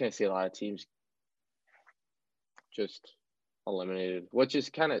gonna see a lot of teams just eliminated, which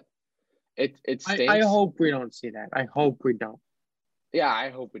is kind of it stinks. I hope we don't see that. I hope we don't. Yeah, I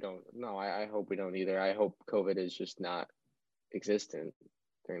hope we don't. No, I hope we don't either. I hope COVID is just not existent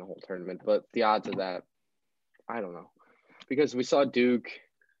during the whole tournament. But the odds of that, I don't know. Because we saw Duke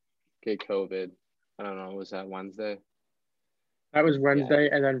get COVID. I don't know, was that Wednesday? That was Wednesday,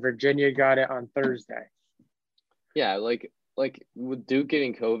 and then Virginia got it on Thursday. Yeah, like with Duke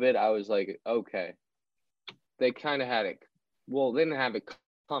getting COVID, I was like, okay. They kind of had it. Well, they didn't have it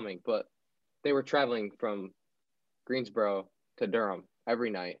coming, but they were traveling from Greensboro to Durham every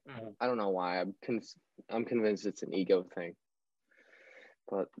night. Mm-hmm. I don't know why. I'm convinced it's an ego thing.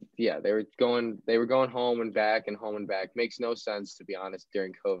 But yeah, they were going home and back and home and back. Makes no sense, to be honest,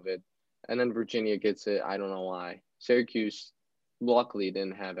 during COVID. And then Virginia gets it. I don't know why. Syracuse luckily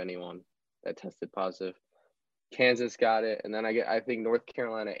didn't have anyone that tested positive. Kansas got it, and then I think North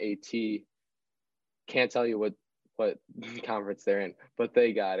Carolina AT. Can't tell you what conference they're in, but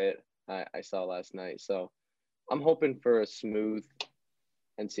they got it. I saw last night. So I'm hoping for a smooth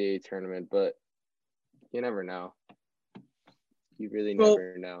NCAA tournament, but you never know. You really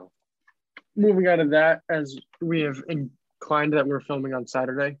never know. Moving out of that, as we have Klein that we're filming on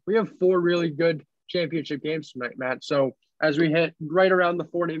Saturday. We have 4 really good championship games tonight, Matt. So as we hit right around the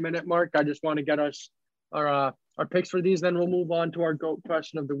 40-minute mark, I just want to get us our picks for these. Then we'll move on to our GOAT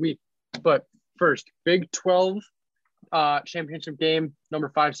question of the week. But first, Big 12 championship game,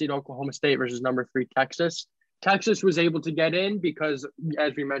 number 5 seed Oklahoma State versus number 3 Texas. Texas was able to get in because,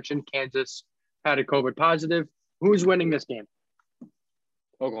 as we mentioned, Kansas had a COVID positive. Who's winning this game?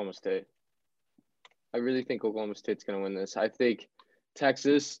 Oklahoma State. I really think Oklahoma State's going to win this. I think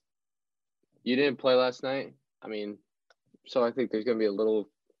Texas, you didn't play last night. I mean, so I think there's going to be a little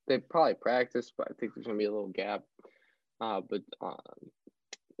 – they probably practiced, but I think there's going to be a little gap. But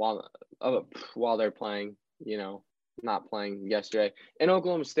while they're playing, not playing yesterday. And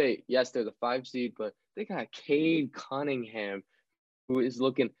Oklahoma State, yes, they're the 5 seed, but they got Cade Cunningham, who is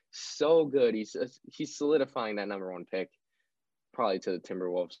looking so good. He's solidifying that number 1 pick, probably to the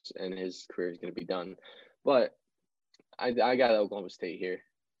Timberwolves, and his career is going to be done. But I got Oklahoma State here.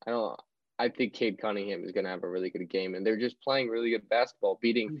 I think Cade Cunningham is going to have a really good game, and they're just playing really good basketball,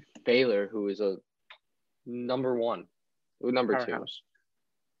 beating Baylor, who is a number 2.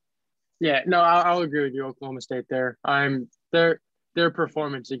 Yeah, no, I'll agree with you. Oklahoma State there. Their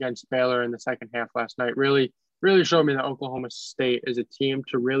performance against Baylor in the second half last night really showed me that Oklahoma State is a team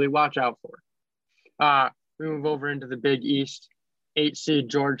to really watch out for. We move over into the Big East. 8 seed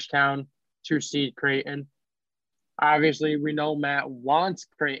Georgetown, 2 seed Creighton. Obviously, we know Matt wants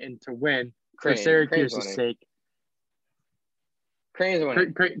Creighton to win for Syracuse's sake. Creighton's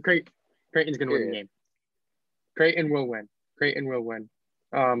winning. Creighton's going to win the game. Creighton will win.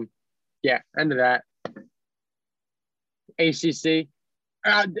 Yeah, end of that. ACC.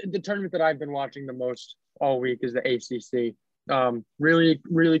 The tournament that I've been watching the most all week is the ACC. Really,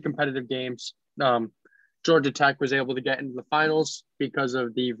 really competitive games. Georgia Tech was able to get into the finals because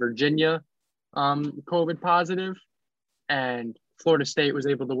of the Virginia COVID positive, and Florida State was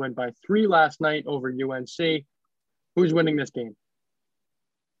able to win by 3 last night over UNC. Who's winning this game?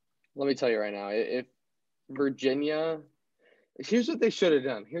 Let me tell you right now, if Virginia – here's what they should have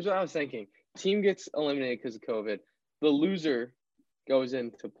done. Here's what I was thinking. Team gets eliminated because of COVID. The loser goes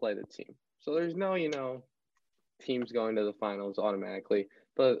in to play the team. So there's no, teams going to the finals automatically.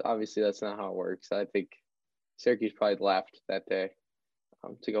 But obviously that's not how it works. I think Syracuse probably left that day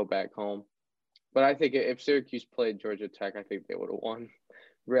to go back home. But I think if Syracuse played Georgia Tech, I think they would have won.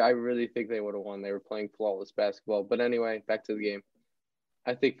 I really think they would have won. They were playing flawless basketball. But anyway, back to the game.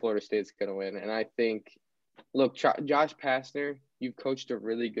 I think Florida State's going to win. And I think, look, Josh Pastner, you've coached a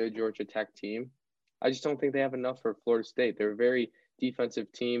really good Georgia Tech team. I just don't think they have enough for Florida State. They're a very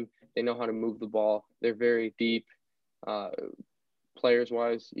defensive team. They know how to move the ball. They're very deep.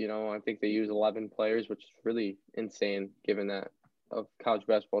 Players-wise, I think they use 11 players, which is really insane given that a college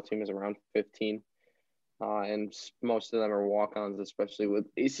basketball team is around 15. And most of them are walk-ons, especially with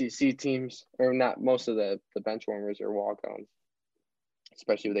ACC teams. Or not most of the bench warmers are walk-ons,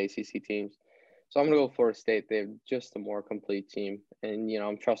 especially with ACC teams. So I'm going to go Florida State. They have just a more complete team. And,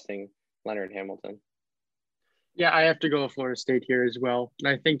 I'm trusting Leonard Hamilton. Yeah, I have to go with Florida State here as well. And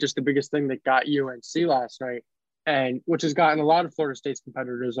I think just the biggest thing that got UNC last night, and which has gotten a lot of Florida State's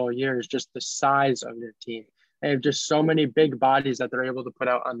competitors all year, is just the size of their team. They have just so many big bodies that they're able to put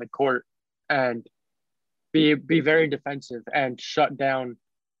out on the court and be very defensive and shut down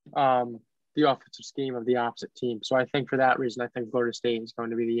the offensive scheme of the opposite team. So I think for that reason, I think Florida State is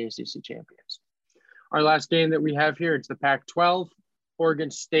going to be the ACC champions. Our last game that we have here, it's the Pac-12,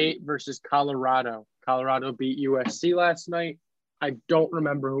 Oregon State versus Colorado. Colorado beat USC last night. I don't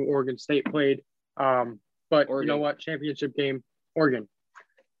remember who Oregon State played. But Oregon. You know what? Championship game, Oregon.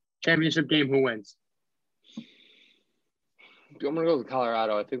 Championship game, who wins? I'm going to go with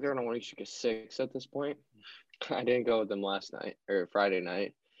Colorado. I think they're going to win 6 at this point. I didn't go with them last night or Friday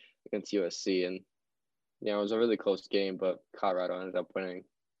night against USC. And, it was a really close game, but Colorado ended up winning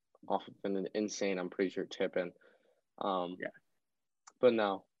off of an insane, I'm pretty sure, tip-in. Yeah. But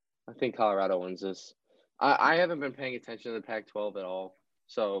no, I think Colorado wins this. I haven't been paying attention to the Pac-12 at all.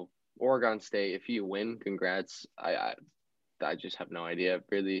 So, Oregon State, if you win, congrats. I just have no idea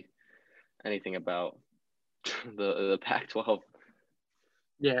really anything about the Pac-12.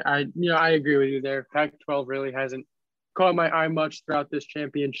 Yeah, I agree with you there. Pac-12 really hasn't caught my eye much throughout this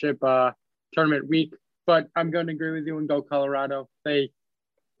championship tournament week, but I'm going to agree with you and go Colorado. They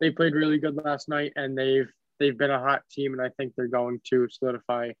played really good last night, and they've been a hot team, and I think they're going to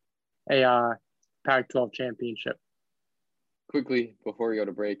solidify a Pac-12 championship. Quickly, before we go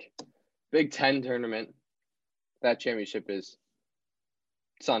to break, Big Ten tournament, that championship is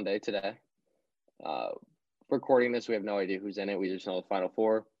Sunday today. Recording this, we have no idea who's in it. We just know the Final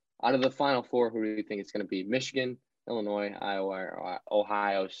Four. Out of the Final Four, who do you think it's going to be? Michigan, Illinois, Iowa, or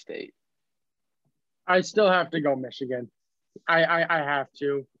Ohio State. I still have to go Michigan. I have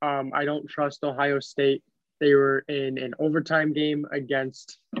to. I don't trust Ohio State. They were in an overtime game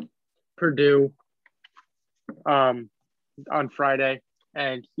against Purdue on Friday.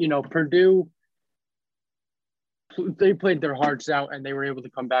 And, Purdue, they played their hearts out and they were able to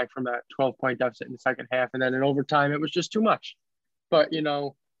come back from that 12-point deficit in the second half. And then in overtime, it was just too much. But,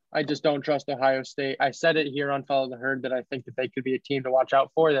 I just don't trust Ohio State. I said it here on Follow the Herd that I think that they could be a team to watch out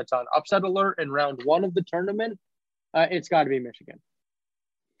for that's on upset alert in round 1 of the tournament. It's got to be Michigan.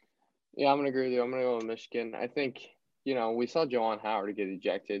 Yeah, I'm going to agree with you. I'm going to go with Michigan. I think, we saw Juwan Howard get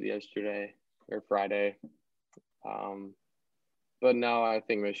ejected yesterday or Friday. But no, I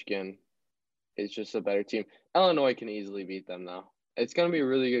think Michigan is just a better team. Illinois can easily beat them, though. It's going to be a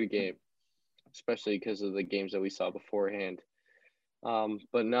really good game, especially because of the games that we saw beforehand.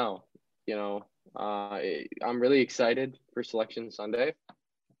 But no, I'm really excited for Selection Sunday.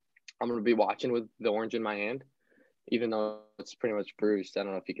 I'm going to be watching with the orange in my hand, even though it's pretty much bruised. I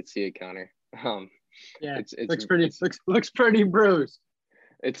don't know if you could see it, Connor. Yeah, looks pretty bruised.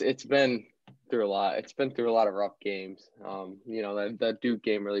 It's been through a lot. It's been through a lot of rough games. That Duke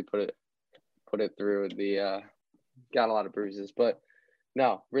game really put it through. Got a lot of bruises, but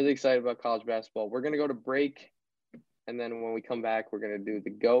no, really excited about college basketball. We're gonna go to break. And then when we come back, we're going to do the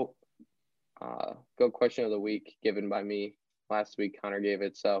GOAT question of the week given by me. Last week, Connor gave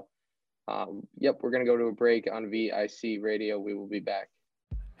it. So, we're going to go to a break on VIC Radio. We will be back.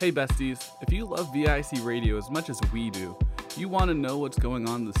 Hey, besties. If you love VIC Radio as much as we do, you want to know what's going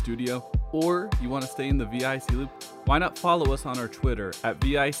on in the studio, or you want to stay in the VIC loop, why not follow us on our Twitter at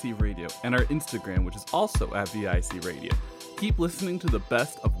VIC Radio and our Instagram, which is also at VIC Radio. Keep listening to the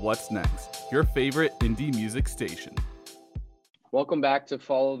best of What's Next, your favorite indie music station. Welcome back to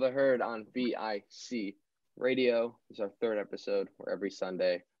Follow the Herd on VIC Radio. This is our 3rd episode. We're every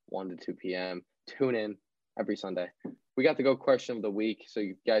Sunday, 1 to 2 p.m. Tune in every Sunday. We got the GOAT question of the week, so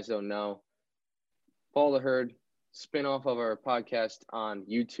you guys don't know. Follow the Herd, spin-off of our podcast on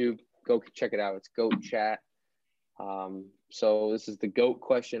YouTube. Go check it out. It's GOAT Chat. So this is the GOAT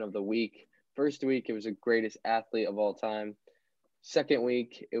question of the week. First week, it was the greatest athlete of all time. Second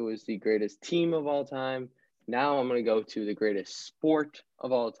week, it was the greatest team of all time. Now I'm going to go to the greatest sport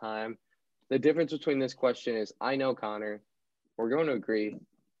of all time. The difference between this question is I know, Connor, we're going to agree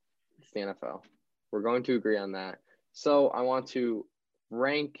it's the NFL. We're going to agree on that. So I want to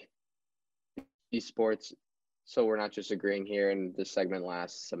rank these sports so we're not just agreeing here and this segment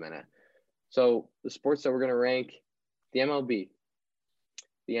lasts a minute. So the sports that we're going to rank, the MLB,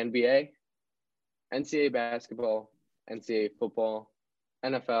 the NBA, NCAA basketball, NCAA football,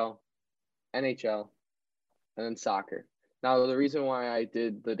 NFL, NHL, and then soccer. Now, the reason why I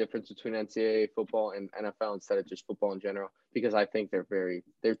did the difference between NCAA football and NFL instead of just football in general, because I think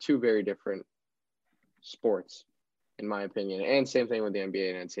they're two very different sports, in my opinion. And same thing with the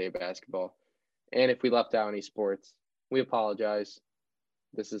NBA and NCAA basketball. And if we left out any sports, we apologize.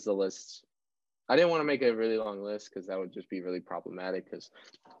 This is the list. I didn't want to make a really long list because that would just be really problematic because,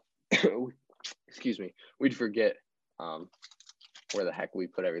 excuse me, we'd forget where the heck we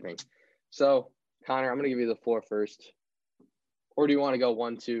put everything. So, Connor, I'm going to give you the floor first. Or do you want to go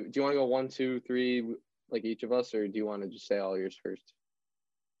 1, 2? Do you want to go 1, 2, 3, like each of us, or do you want to just say all yours first?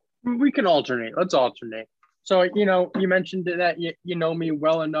 We can alternate. Let's alternate. So, you mentioned that you know me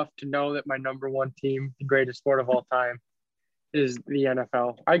well enough to know that my number 1 team, the greatest sport of all time, is the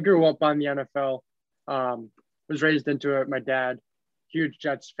NFL. I grew up on the NFL, was raised into it. My dad, huge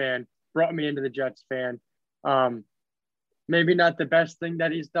Jets fan, brought me into the Jets fan. Maybe not the best thing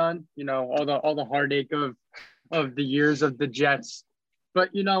that he's done, all the heartache of the years of the Jets, but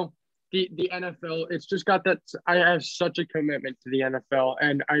the NFL, it's just got that. I have such a commitment to the NFL,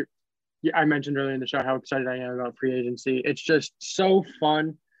 and I mentioned earlier in the show how excited I am about free agency. It's just so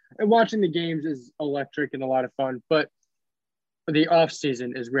fun, and watching the games is electric and a lot of fun. But the off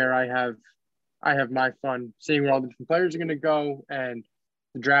season is where I have my fun, seeing where all the different players are going to go and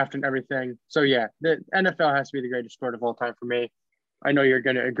the draft and everything. So yeah, the NFL has to be the greatest sport of all time for me. I know you're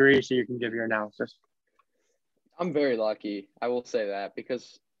going to agree, so you can give your analysis. I'm very lucky. I will say that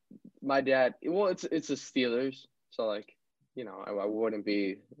because my dad, it's the Steelers. So I wouldn't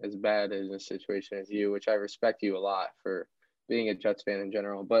be as bad in a situation as you, which I respect you a lot for being a Jets fan in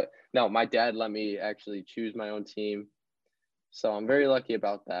general. But no, my dad let me actually choose my own team. So I'm very lucky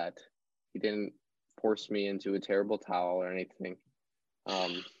about that. He didn't force me into a terrible towel or anything.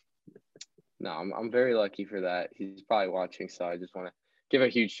 No, I'm very lucky for that. He's probably watching, so I just want to give a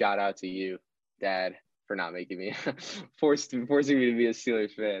huge shout out to you, Dad, for not making me forcing me to be a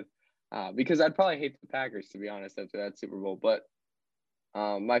Steelers fan. because I'd probably hate the Packers, to be honest, after that Super Bowl. But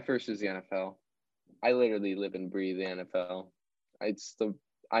my first is the NFL. I literally live and breathe the NFL.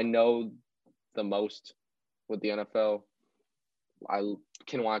 I know the most with the NFL. I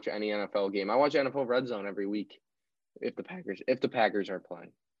can watch any NFL game. I watch NFL Red Zone every week if the Packers are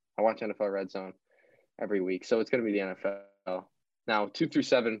playing. I watch NFL Red Zone every week. So it's going to be the NFL. Now, 2 through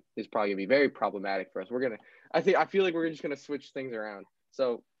 7 is probably going to be very problematic for us. I feel like we're just going to switch things around.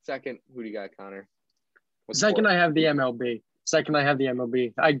 So, second, who do you got, Connor? Second, I have the MLB.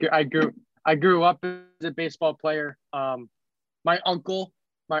 I grew up as a baseball player. My uncle,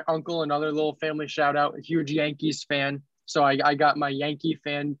 another little family shout out, a huge Yankees fan. So I got my Yankee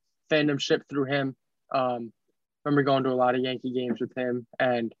fandomship through him. Remember going to a lot of Yankee games with him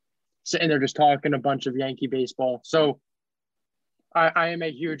and sitting there just talking a bunch of Yankee baseball. So I am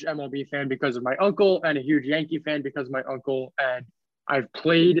a huge MLB fan because of my uncle and a huge Yankee fan because of my uncle. And I've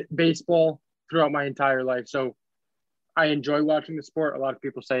played baseball throughout my entire life. So I enjoy watching the sport. A lot of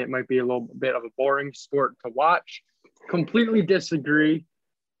people say it might be a little bit of a boring sport to watch. Completely disagree.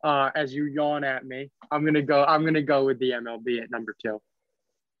 As you yawn at me, I'm gonna go with the MLB at number 2.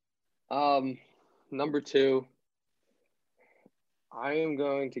 Number 2, I am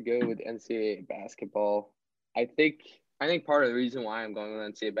going to go with NCAA basketball. I think part of the reason why I'm going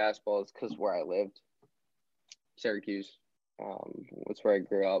with NCAA basketball is because where I lived, Syracuse. That's where I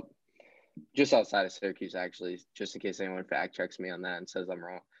grew up. Just outside of Syracuse, actually, just in case anyone fact checks me on that and says I'm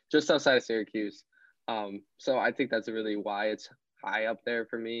wrong. Just outside of Syracuse. So I think that's really why it's high up there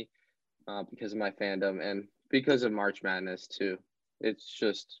for me, because of my fandom and because of March Madness too. It's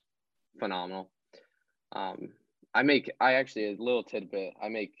just phenomenal. A little tidbit. I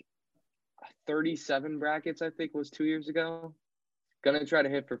make 37 brackets, I think was 2 years ago. Gonna try to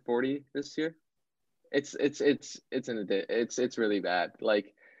hit for 40 this year. It's really bad.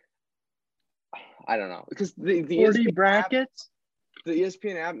 Like, I don't know, because the 40 ESPN brackets. The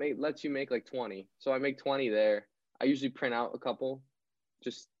ESPN app lets you make like 20. So I make 20 there. I usually print out a couple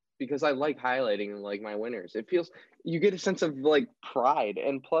just because I like highlighting like my winners. It feels, you get a sense of like pride.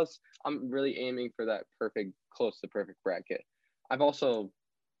 And plus I'm really aiming for that close to perfect bracket. I've also,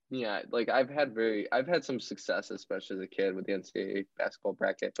 I've had some success, especially as a kid with the NCAA basketball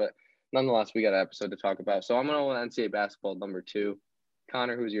bracket, but nonetheless, we got an episode to talk about. So I'm going to go with NCAA basketball number 2.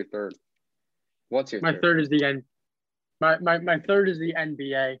 Connor, who's your third? What's your My third? third is the My third is the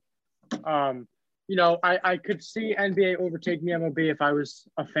NBA. I could see NBA overtaking the MLB if I was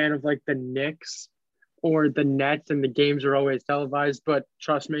a fan of like the Knicks or the Nets and the games are always televised. But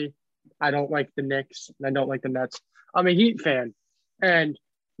trust me, I don't like the Knicks and I don't like the Nets. I'm a Heat fan. And,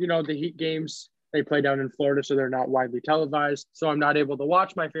 the Heat games, they play down in Florida, so they're not widely televised. So I'm not able to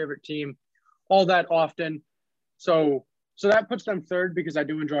watch my favorite team all that often. So that puts them third because I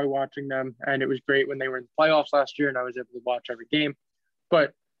do enjoy watching them. And it was great when they were in the playoffs last year and I was able to watch every game.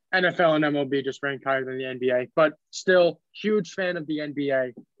 But NFL and MLB just rank higher than the NBA. But still, huge fan of the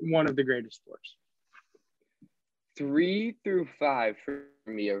NBA, one of the greatest sports. 3 through 5 for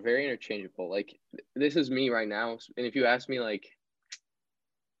me are very interchangeable. Like, this is me right now. And if you ask me, like,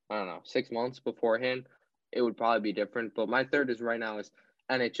 I don't know, 6 months beforehand, it would probably be different. But my third is right now is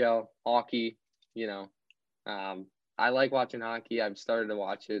NHL, hockey, I like watching hockey. I've started to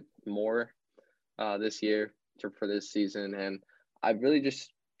watch it more this year for this season, and I've really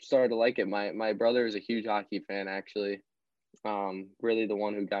just started to like it. My brother is a huge hockey fan, actually. Really the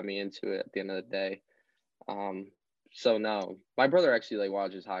one who got me into it at the end of the day. So no, my brother actually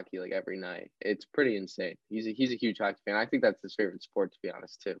watches hockey every night. It's pretty insane. He's a huge hockey fan. I think that's his favorite sport, to be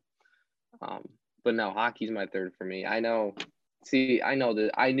honest, too. But no, hockey's my third for me. I knew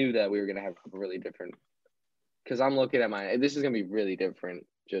that we were gonna have a really different. Because I'm looking at this is going to be really different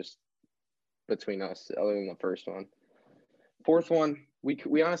just between us, other than the first one. Fourth one,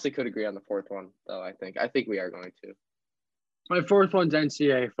 we honestly could agree on the fourth one, though, I think. I think we are going to. My fourth one's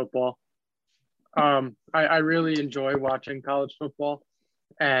NCAA football. I really enjoy watching college football.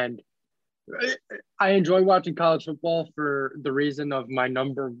 And I enjoy watching college football for the reason of my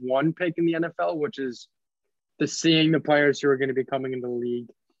number 1 pick in the NFL, which is seeing the players who are going to be coming into the league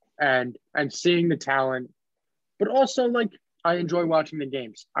and seeing the talent. But also, I enjoy watching the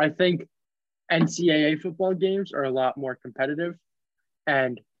games. I think NCAA football games are a lot more competitive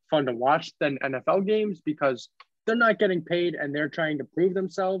and fun to watch than NFL games because they're not getting paid and they're trying to prove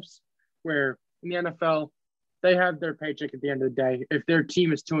themselves. Where in the NFL, they have their paycheck at the end of the day. If their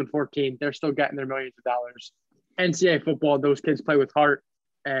team is 2-14, they're still getting their millions of dollars. NCAA football, those kids play with heart,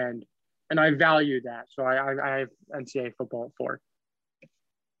 and I value that. So I have NCAA football at 4.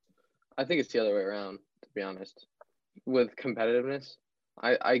 I think it's the other way around, to be honest. With competitiveness,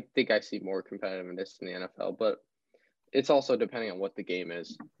 I think I see more competitiveness in the NFL, but it's also depending on what the game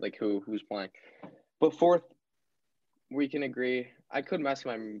is, like who's playing. But fourth, we can agree. I could mess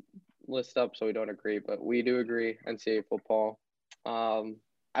my list up so we don't agree, but we do agree NCAA football.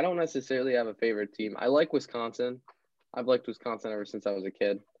 I don't necessarily have a favorite team. I like Wisconsin. I've liked Wisconsin ever since I was a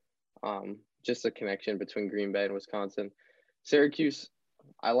kid. Just a connection between Green Bay and Wisconsin. Syracuse,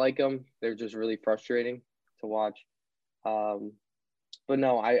 I like them. They're just really frustrating to watch. But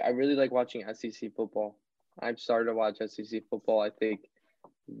no, I really like watching SEC football. I've started to watch SEC football. I think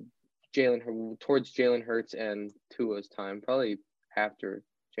towards Jalen Hurts and Tua's time, probably after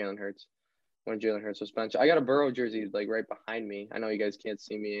Jalen Hurts, when Jalen Hurts was benched. I got a Burrow jersey like right behind me. I know you guys can't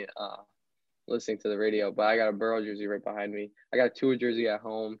see me listening to the radio, but I got a Burrow jersey right behind me. I got a Tua jersey at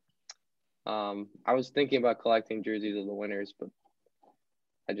home. I was thinking about collecting jerseys of the winners, but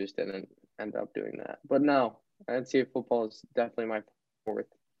I just didn't end up doing that. But no, NCAA football is definitely my fourth.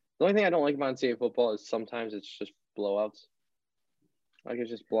 The only thing I don't like about NCAA football is sometimes it's just blowouts. Like it's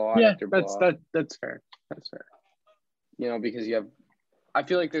just blowout after blowout. That's fair. That's fair. You know, because I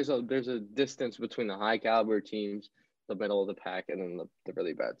feel like there's a distance between the high caliber teams, the middle of the pack, and then the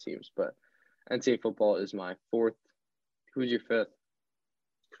really bad teams. But NCAA football is my fourth. Who's your fifth?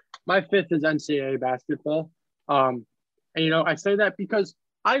 My fifth is NCAA basketball. And I say that because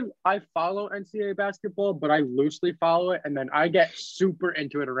I follow NCAA basketball, but I loosely follow it, and then I get super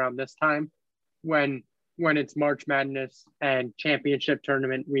into it around this time when it's March Madness and championship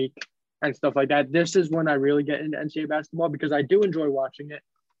tournament week and stuff like that. This is when I really get into NCAA basketball because I do enjoy watching it.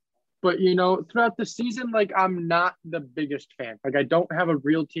 But, throughout the season, like, I'm not the biggest fan. Like, I don't have a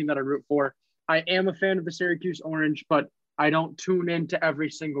real team that I root for. I am a fan of the Syracuse Orange, but I don't tune into every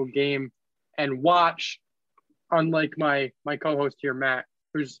single game and watch, unlike my co-host here, Matt,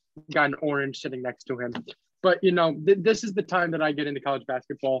 who's got an orange sitting next to him. But, this is the time that I get into college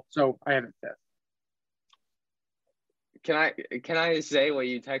basketball, so I have it fifth. Can I say what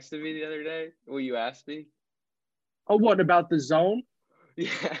you texted me the other day? What you asked me? Oh, what about the zone?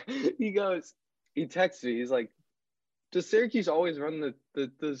 Yeah, he texted me. He's like, does Syracuse always run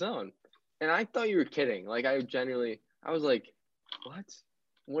the zone? And I thought you were kidding. Like I was like, what?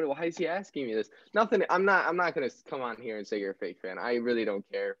 Why is he asking me this? Nothing. I'm not gonna come on here and say you're a fake fan. I really don't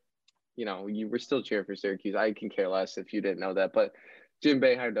care. You were still cheering for Syracuse. I can care less if you didn't know that. But Jim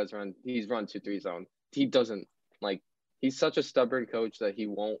Boeheim does run. He's run 2-3 zone. He doesn't like. He's such a stubborn coach that he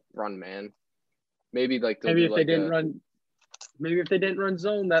won't run man. Maybe if they didn't run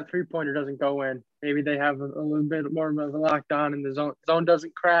zone, that 3-pointer doesn't go in. Maybe they have a little bit more of a lockdown in the zone. Zone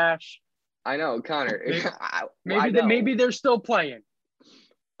doesn't crash. I know, Connor. Maybe they're still playing.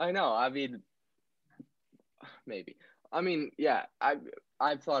 I know. I mean, maybe. I mean, yeah.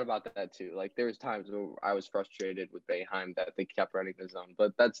 I've thought about that too. Like there was times where I was frustrated with Boeheim that they kept running the zone,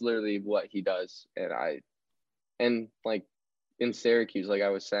 but that's literally what he does. And like in Syracuse, like I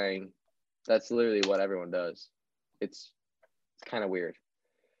was saying, that's literally what everyone does. It's kind of weird.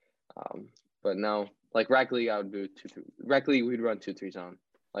 But no, like rec league, I would do 2-3. Rec league, we'd run 2-3 zone.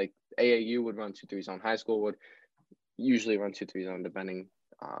 Like AAU would run 2-3 zone. High school would usually run 2-3 zone, depending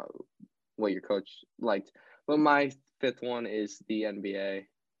what your coach liked. But my fifth one is the NBA.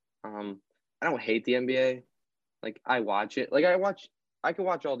 I don't hate the NBA. Like I watch it. Like I can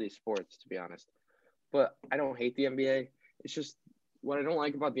watch all these sports, to be honest. But I don't hate the NBA. It's just what I don't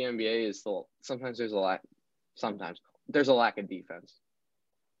like about the NBA is sometimes there's a lack of defense.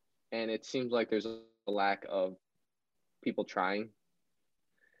 And it seems like there's a lack of people trying.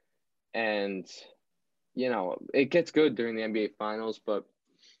 And, it gets good during the NBA finals, but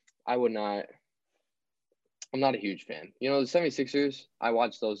I'm not a huge fan. The 76ers, I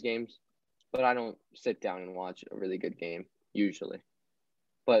watch those games, but I don't sit down and watch a really good game usually.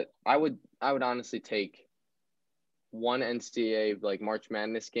 But I would honestly take one NCAA like March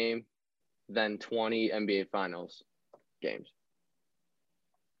Madness game, then 20 NBA Finals games.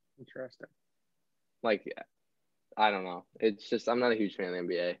 Interesting. Like, I don't know. It's just I'm not a huge fan of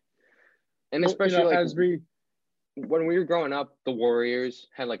the NBA, and especially when we were growing up, the Warriors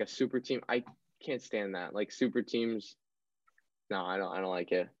had like a super team. I can't stand that. Like super teams. No, I don't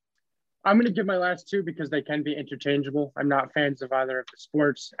like it. I'm going to give my last two because they can be interchangeable. I'm not fans of either of the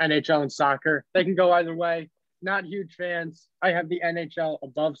sports, NHL and soccer. They can go either way. Not huge fans. I have the NHL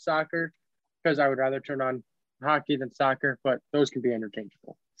above soccer because I would rather turn on hockey than soccer, but those can be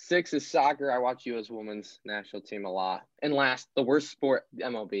interchangeable. 6 is soccer. I watch U.S. women's national team a lot. And last, the worst sport,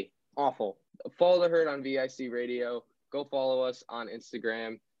 MLB. Awful. Follow the Herd on VIC Radio. Go follow us on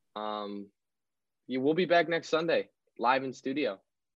Instagram. You will be back next Sunday, live in studio.